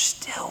hearts were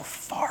still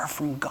far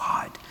from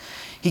God.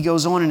 He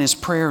goes on in his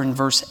prayer in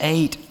verse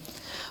 8,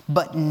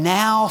 "But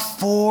now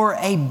for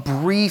a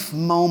brief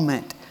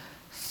moment,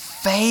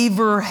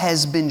 favor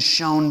has been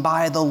shown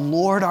by the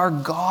Lord our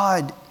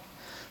God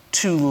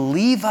to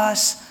leave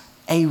us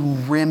a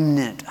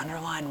remnant,"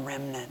 underline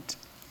remnant,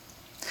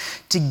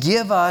 "to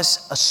give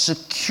us a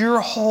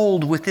secure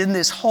hold within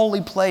this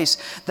holy place,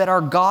 that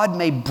our God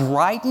may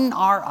brighten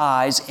our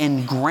eyes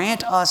and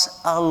grant us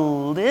a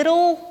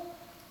little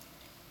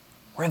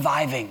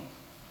reviving."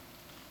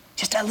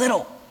 Just a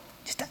little,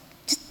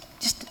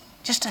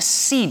 just a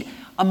seed,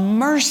 a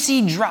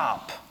mercy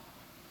drop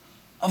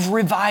of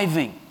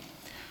reviving.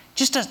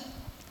 Just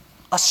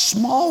a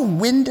small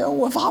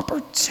window of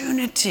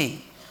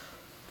opportunity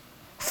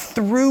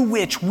through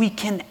which we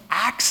can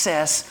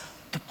access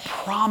the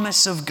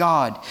promise of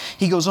God.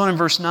 He goes on in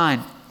verse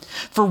 9,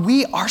 "For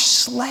we are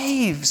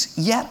slaves,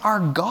 yet our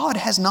God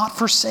has not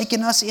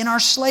forsaken us in our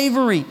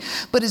slavery,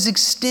 but has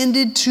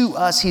extended to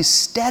us His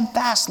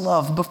steadfast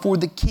love before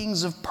the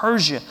kings of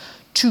Persia,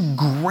 to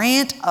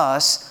grant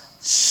us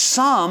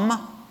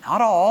some,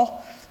 not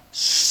all,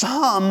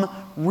 some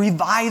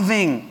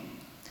reviving."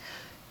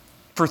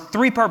 For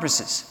three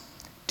purposes: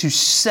 to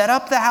set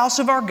up the house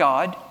of our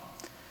God,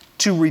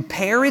 to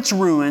repair its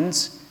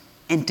ruins,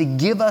 and to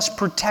give us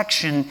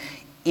protection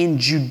in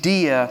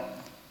Judea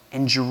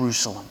and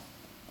Jerusalem.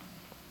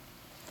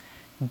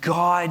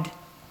 God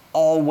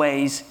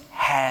always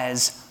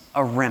has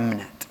a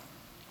remnant. Do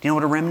you know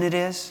what a remnant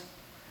is?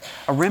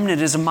 A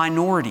remnant is a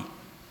minority.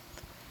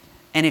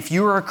 And if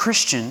you're a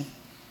Christian,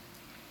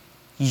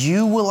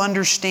 you will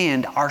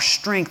understand our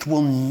strength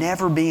will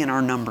never be in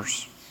our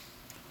numbers.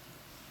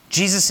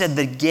 Jesus said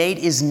the gate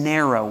is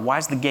narrow. Why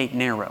is the gate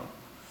narrow?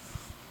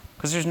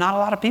 Because there's not a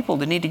lot of people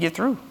that need to get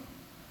through.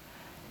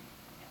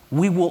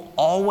 We will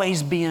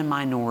always be a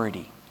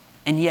minority.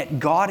 And yet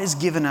God has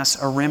given us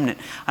a remnant.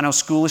 I know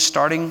school is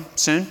starting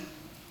soon.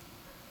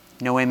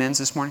 No amens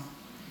this morning?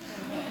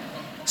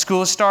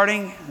 School is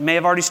starting. It may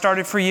have already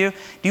started for you.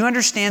 Do you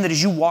understand that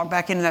as you walk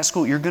back into that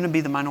school, you're going to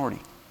be the minority?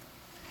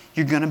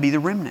 You're going to be the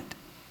remnant.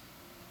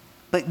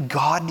 But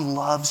God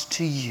loves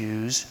to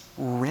use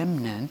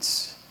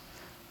remnants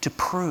to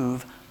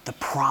prove the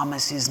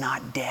promise is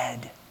not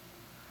dead.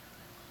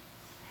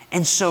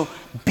 And so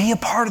be a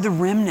part of the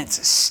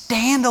remnants.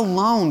 Stand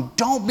alone.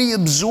 Don't be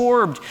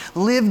absorbed.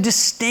 Live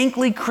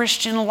distinctly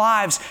Christian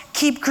lives.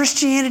 Keep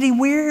Christianity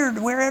weird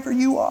wherever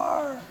you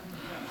are.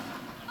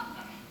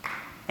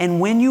 And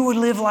when you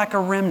live like a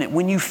remnant,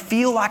 when you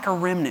feel like a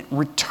remnant,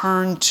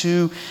 return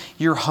to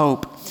your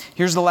hope.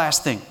 Here's the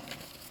last thing.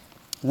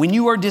 When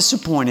you are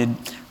disappointed,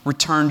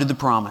 return to the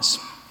promise.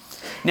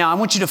 Now, I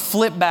want you to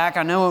flip back.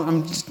 I know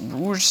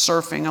we're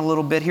surfing a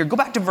little bit here. Go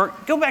back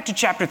to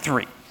chapter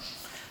 3.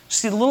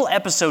 See a little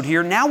episode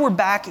here. Now we're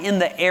back in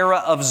the era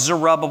of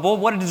Zerubbabel.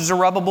 What did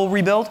Zerubbabel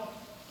rebuild?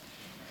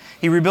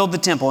 He rebuilt the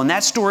temple. And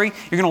that story,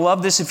 you're going to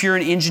love this if you're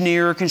an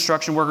engineer or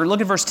construction worker. Look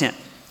at verse 10.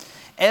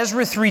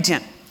 Ezra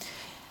 3:10.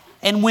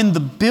 "And when the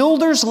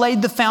builders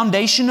laid the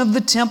foundation of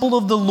the temple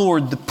of the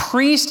Lord, the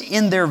priests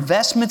in their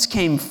vestments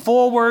came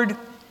forward."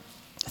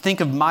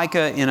 Think of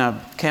Micah in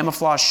a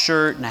camouflage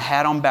shirt and a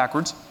hat on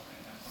backwards.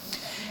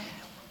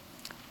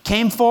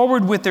 "Came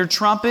forward with their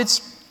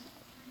trumpets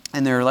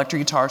and their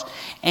electric guitars,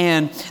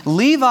 and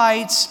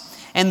Levites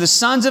and the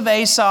sons of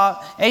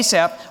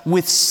Asaph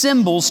with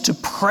cymbals to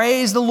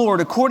praise the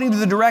Lord according to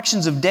the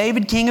directions of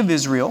David, king of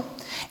Israel.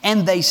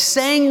 And they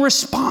sang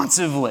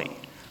responsively,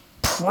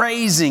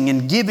 praising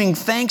and giving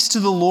thanks to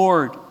the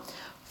Lord."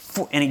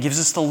 And it gives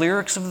us the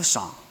lyrics of the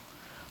song.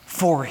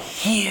 "For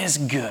He is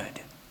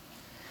good.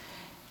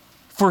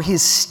 For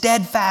His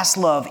steadfast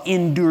love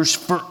endures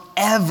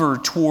forever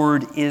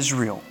toward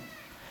Israel."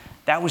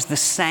 That was the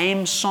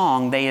same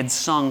song they had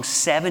sung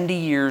 70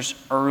 years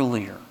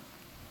earlier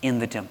in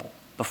the temple,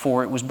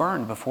 before it was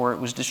burned, before it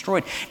was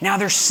destroyed. Now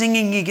they're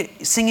singing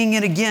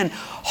it again.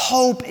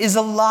 Hope is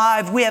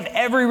alive. We have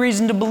every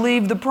reason to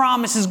believe the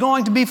promise is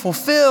going to be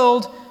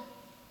fulfilled.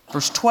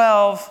 Verse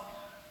 12,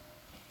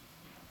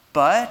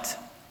 "But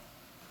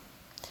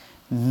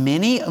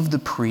many of the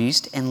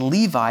priests and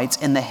Levites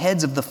and the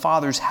heads of the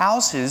fathers'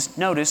 houses,"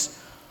 notice,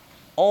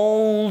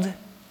 old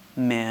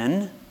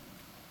men,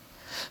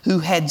 "who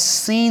had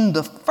seen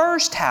the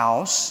first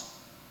house,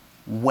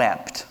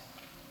 wept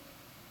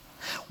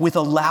with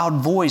a loud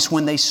voice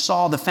when they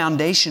saw the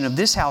foundation of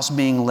this house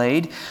being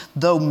laid,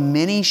 though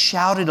many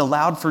shouted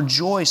aloud for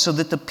joy, so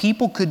that the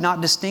people could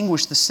not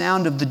distinguish the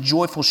sound of the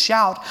joyful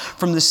shout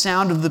from the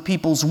sound of the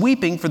people's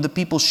weeping, for the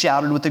people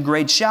shouted with a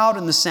great shout,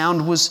 and the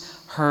sound was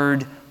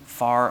heard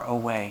far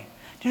away."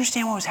 Do you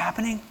understand what was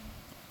happening?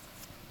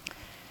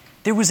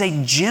 There was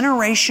a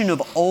generation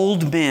of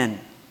old men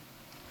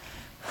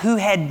who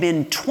had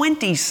been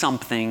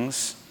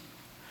 20-somethings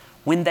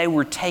when they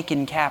were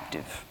taken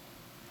captive.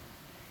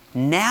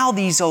 Now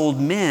these old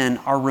men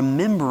are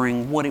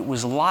remembering what it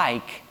was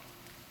like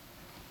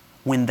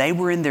when they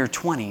were in their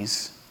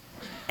 20s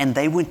and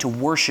they went to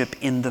worship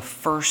in the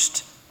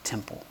first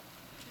temple.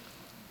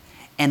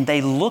 And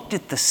they looked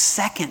at the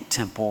second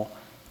temple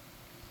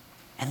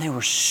and they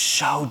were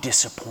so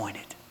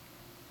disappointed.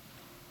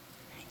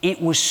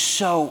 It was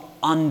so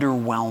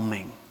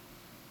underwhelming.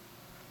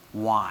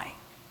 Why?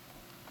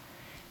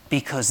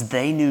 Because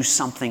they knew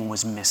something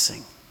was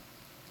missing.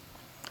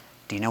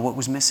 Do you know what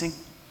was missing?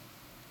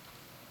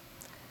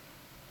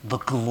 The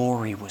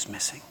glory was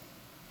missing.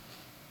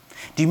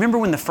 Do you remember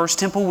when the first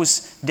temple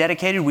was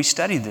dedicated? We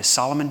studied this.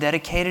 Solomon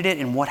dedicated it,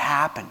 and what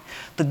happened?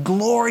 The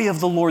glory of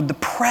the Lord, the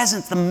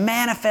presence, the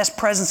manifest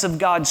presence of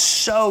God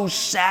so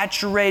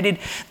saturated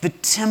the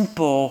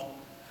temple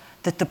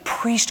that the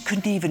priest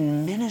couldn't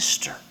even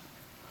minister.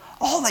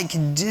 All they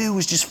could do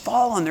was just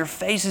fall on their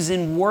faces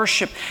in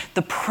worship.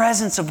 The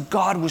presence of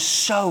God was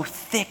so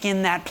thick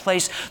in that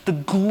place. The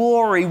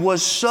glory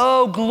was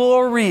so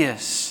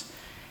glorious.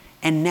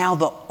 And now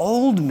the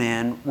old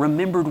men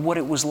remembered what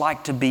it was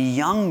like to be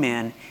young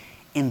men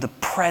in the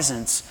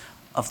presence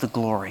of the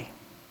glory.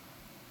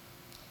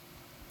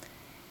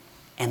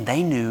 And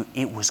they knew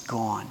it was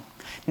gone.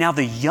 Now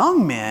the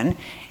young men,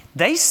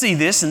 they see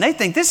this and they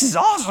think this is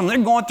awesome. They're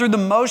going through the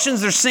motions,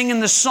 they're singing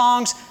the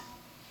songs.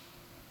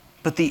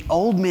 But the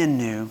old men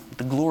knew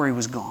the glory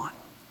was gone.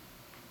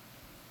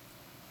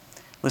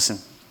 Listen,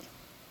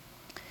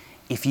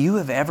 if you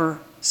have ever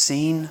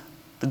seen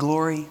the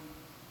glory,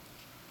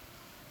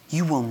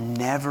 you will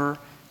never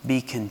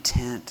be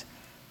content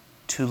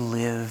to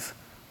live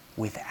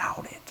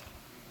without it.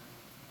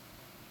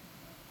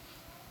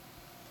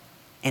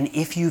 And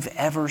if you've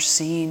ever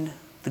seen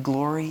the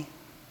glory,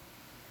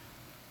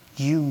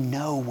 you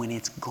know when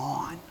it's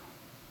gone.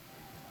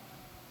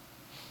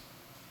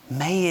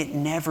 May it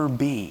never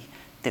be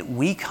that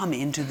we come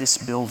into this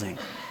building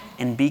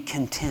and be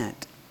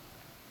content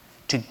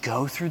to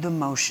go through the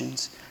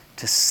motions,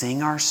 to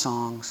sing our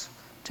songs,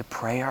 to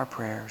pray our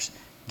prayers,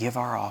 give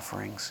our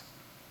offerings,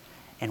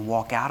 and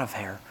walk out of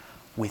here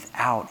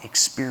without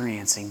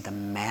experiencing the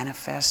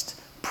manifest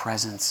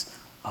presence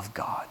of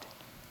God.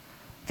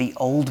 The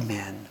old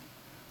men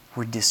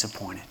were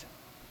disappointed.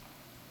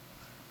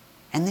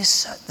 And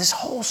this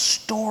whole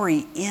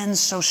story ends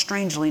so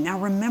strangely. Now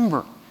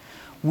remember,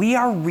 we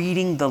are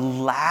reading the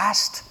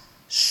last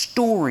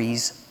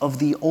stories of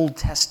the Old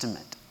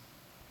Testament.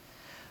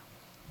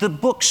 The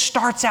book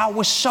starts out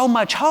with so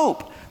much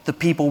hope. The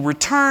people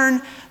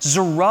return.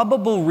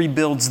 Zerubbabel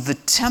rebuilds the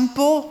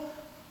temple.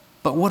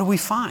 But what do we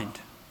find?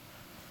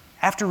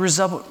 After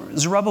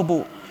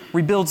Zerubbabel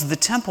rebuilds the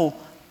temple,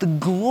 the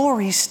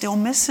glory is still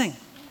missing.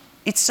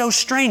 It's so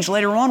strange.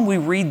 Later on, we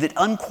read that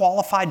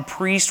unqualified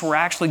priests were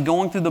actually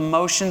going through the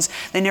motions.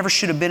 They never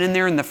should have been in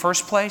there in the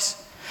first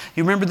place.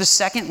 You remember the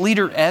second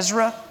leader,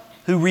 Ezra,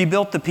 who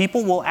rebuilt the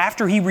people? Well,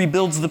 after he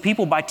rebuilds the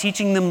people by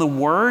teaching them the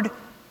Word,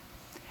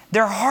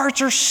 their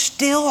hearts are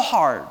still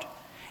hard,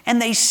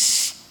 and they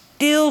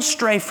still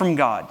stray from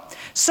God.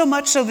 So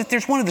much so that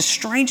there's one of the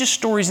strangest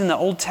stories in the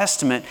Old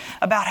Testament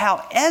about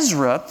how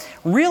Ezra,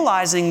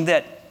 realizing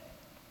that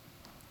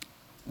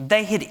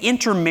they had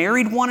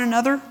intermarried one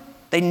another,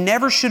 they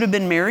never should have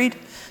been married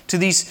to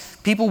these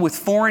people with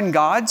foreign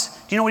gods.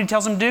 Do you know what he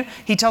tells them to do?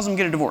 He tells them to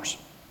get a divorce.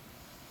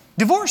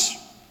 Divorce.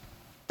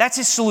 That's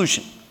his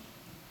solution.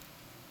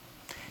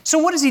 So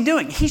what is he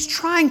doing? He's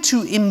trying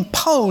to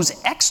impose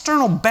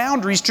external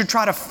boundaries to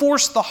try to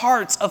force the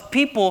hearts of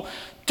people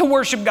to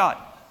worship God.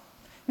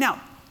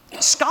 Now,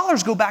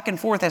 scholars go back and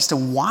forth as to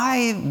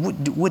why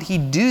would he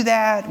do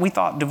that. We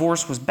thought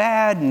divorce was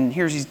bad, and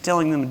he's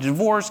telling them to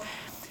divorce.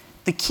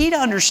 The key to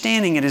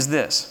understanding it is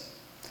this.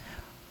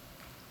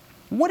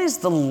 What is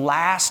the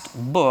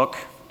last book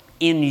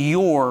in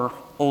your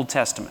Old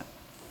Testament?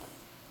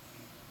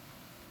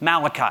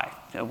 Malachi.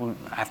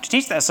 I have to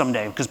teach that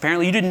someday because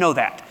apparently you didn't know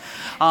that.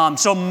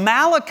 So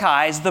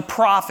Malachi is the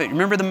prophet.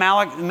 Remember the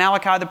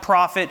Malachi the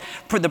prophet?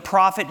 The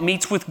prophet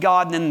meets with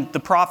God, and then the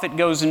prophet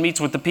goes and meets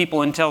with the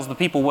people and tells the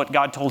people what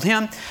God told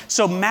him.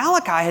 So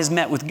Malachi has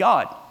met with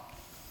God.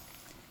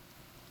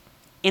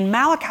 In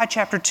Malachi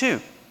chapter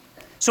 2.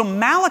 So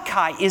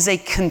Malachi is a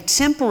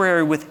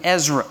contemporary with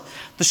Ezra.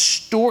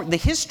 The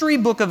history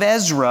book of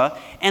Ezra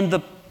and the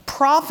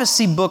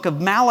prophecy book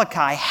of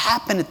Malachi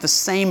happen at the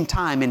same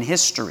time in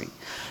history.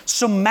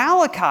 So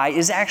Malachi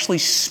is actually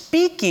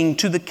speaking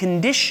to the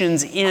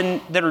conditions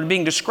that are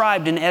being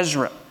described in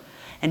Ezra.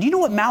 And do you know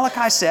what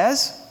Malachi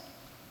says?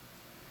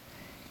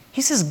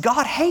 He says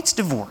God hates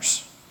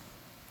divorce.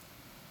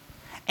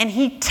 And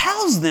he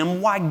tells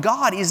them why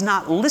God is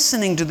not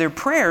listening to their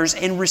prayers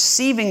and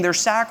receiving their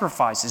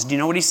sacrifices. Do you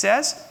know what he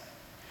says?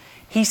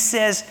 He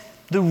says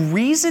the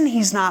reason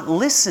he's not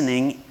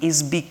listening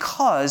is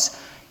because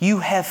you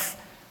have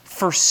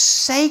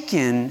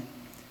forsaken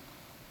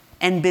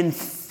and been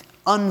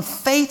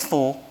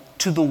unfaithful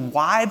to the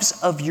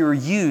wives of your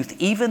youth,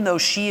 even though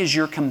she is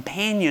your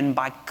companion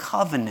by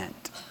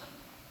covenant.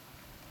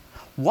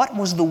 What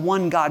was the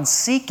one God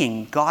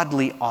seeking?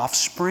 Godly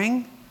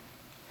offspring.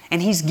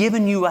 And He's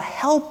given you a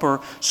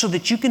helper so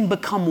that you can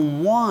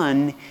become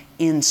one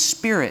in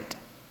spirit.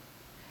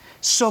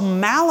 So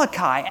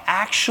Malachi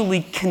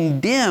actually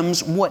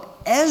condemns what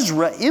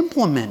Ezra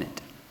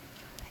implemented.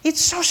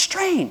 It's so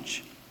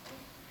strange.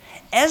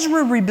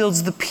 Ezra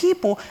rebuilds the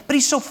people, but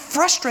he's so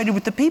frustrated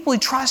with the people, he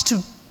tries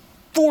to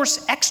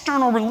force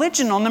external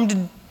religion on them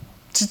to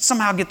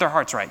somehow get their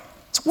hearts right.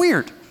 It's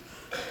weird.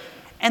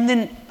 And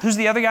then, who's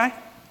the other guy?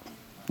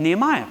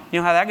 Nehemiah. You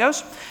know how that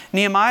goes?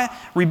 Nehemiah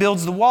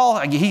rebuilds the wall.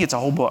 He gets a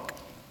whole book.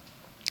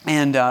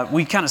 And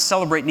we kind of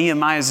celebrate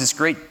Nehemiah as this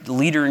great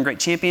leader and great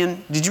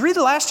champion. Did you read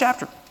the last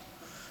chapter?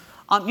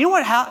 You know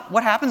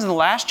what happens in the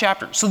last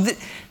chapter? So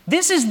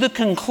this is the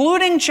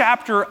concluding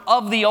chapter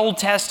of the Old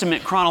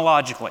Testament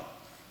chronologically.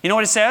 You know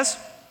what it says?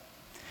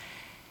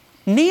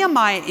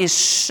 Nehemiah is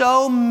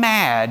so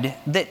mad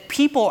that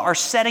people are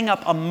setting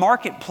up a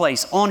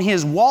marketplace on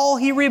his wall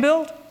he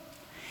rebuilt.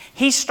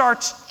 He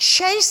starts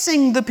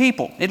chasing the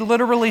people. It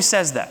literally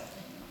says that.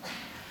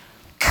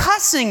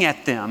 Cussing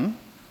at them,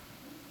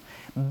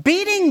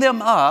 beating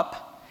them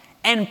up,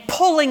 and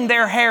pulling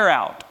their hair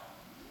out.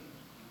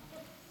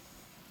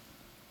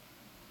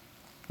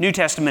 New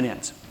Testament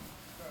ends.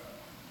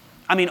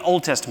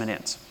 Old Testament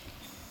ends.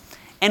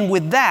 And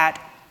with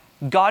that,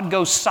 God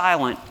goes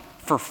silent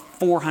for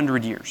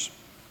 400 years.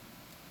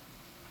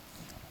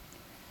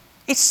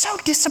 It's so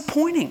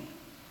disappointing.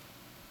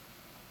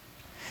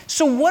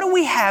 So what do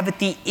we have at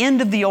the end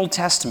of the Old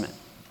Testament?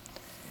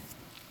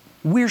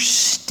 We're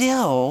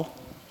still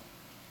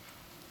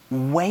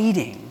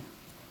waiting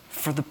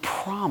for the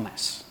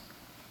promise.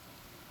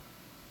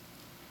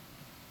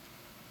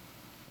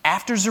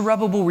 After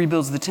Zerubbabel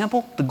rebuilds the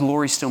temple, the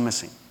glory's still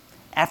missing.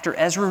 After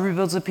Ezra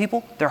rebuilds the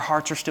people, their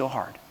hearts are still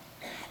hard.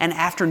 And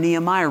after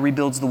Nehemiah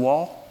rebuilds the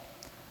wall,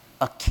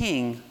 a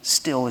king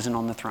still isn't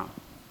on the throne.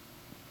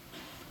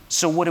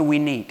 So what do we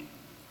need?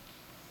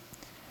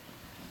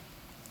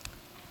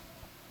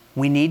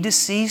 We need to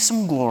see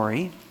some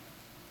glory.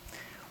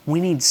 We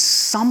need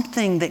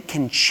something that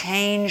can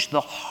change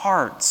the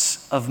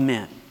hearts of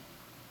men.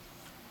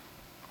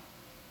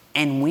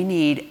 And we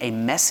need a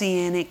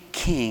messianic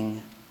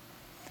king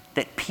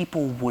that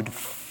people would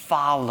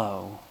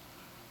follow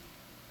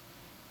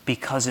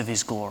because of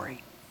his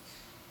glory.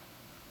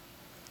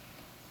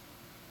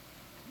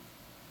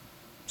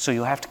 So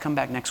you'll have to come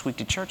back next week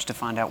to church to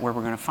find out where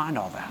we're going to find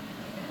all that.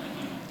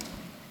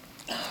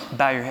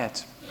 Bow your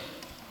heads.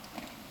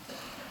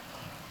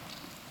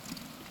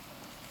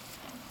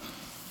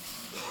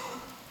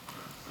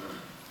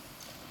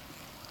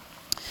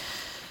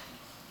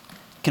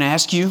 Can I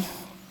ask you,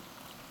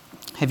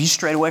 have you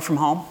strayed away from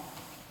home?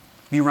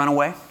 Have you run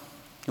away?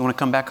 You want to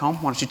come back home?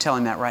 Why don't you tell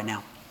him that right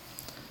now?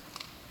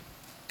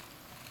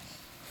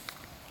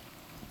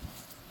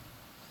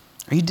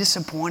 Are you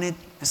disappointed?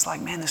 It's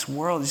like, man, this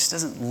world just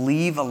doesn't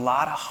leave a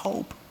lot of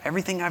hope.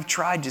 Everything I've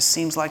tried just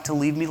seems like to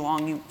leave me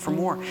longing for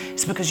more.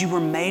 It's because you were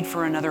made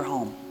for another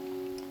home.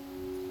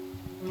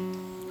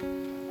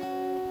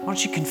 Why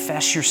don't you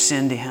confess your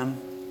sin to him?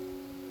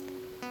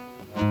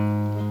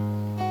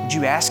 Would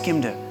you ask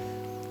him to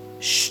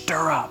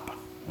stir up,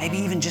 maybe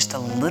even just a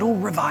little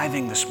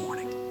reviving this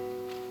morning,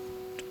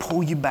 to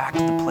pull you back to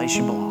the place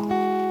you belong?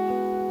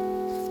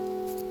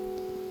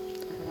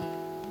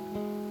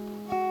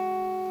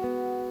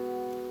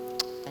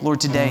 Lord,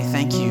 today,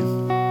 thank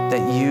you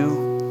that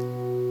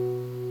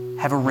you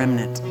have a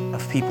remnant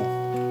of people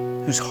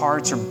whose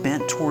hearts are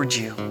bent towards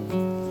you.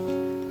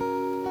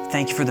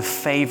 Thank you for the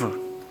favor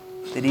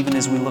that even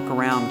as we look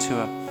around to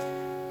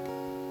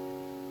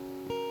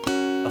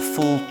a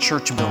full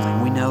church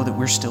building, we know that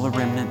we're still a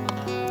remnant.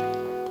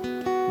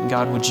 And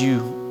God, would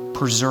you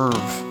preserve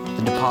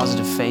the deposit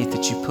of faith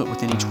that you put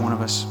within each one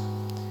of us?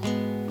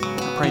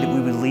 I pray that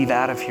we would leave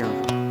out of here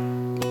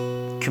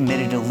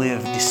committed to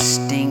live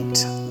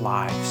distinct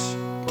lives,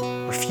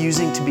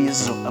 refusing to be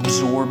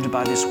absorbed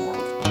by this world.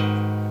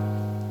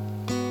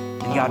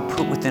 And God,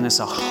 put within us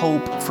a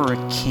hope for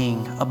a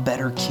king, a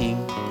better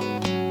king,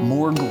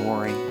 more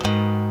glory,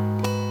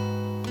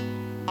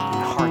 and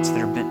hearts that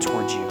are bent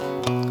towards you.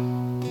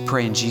 We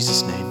pray in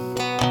Jesus' name.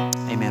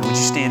 Amen. Would you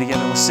stand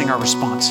together? Let's sing our response.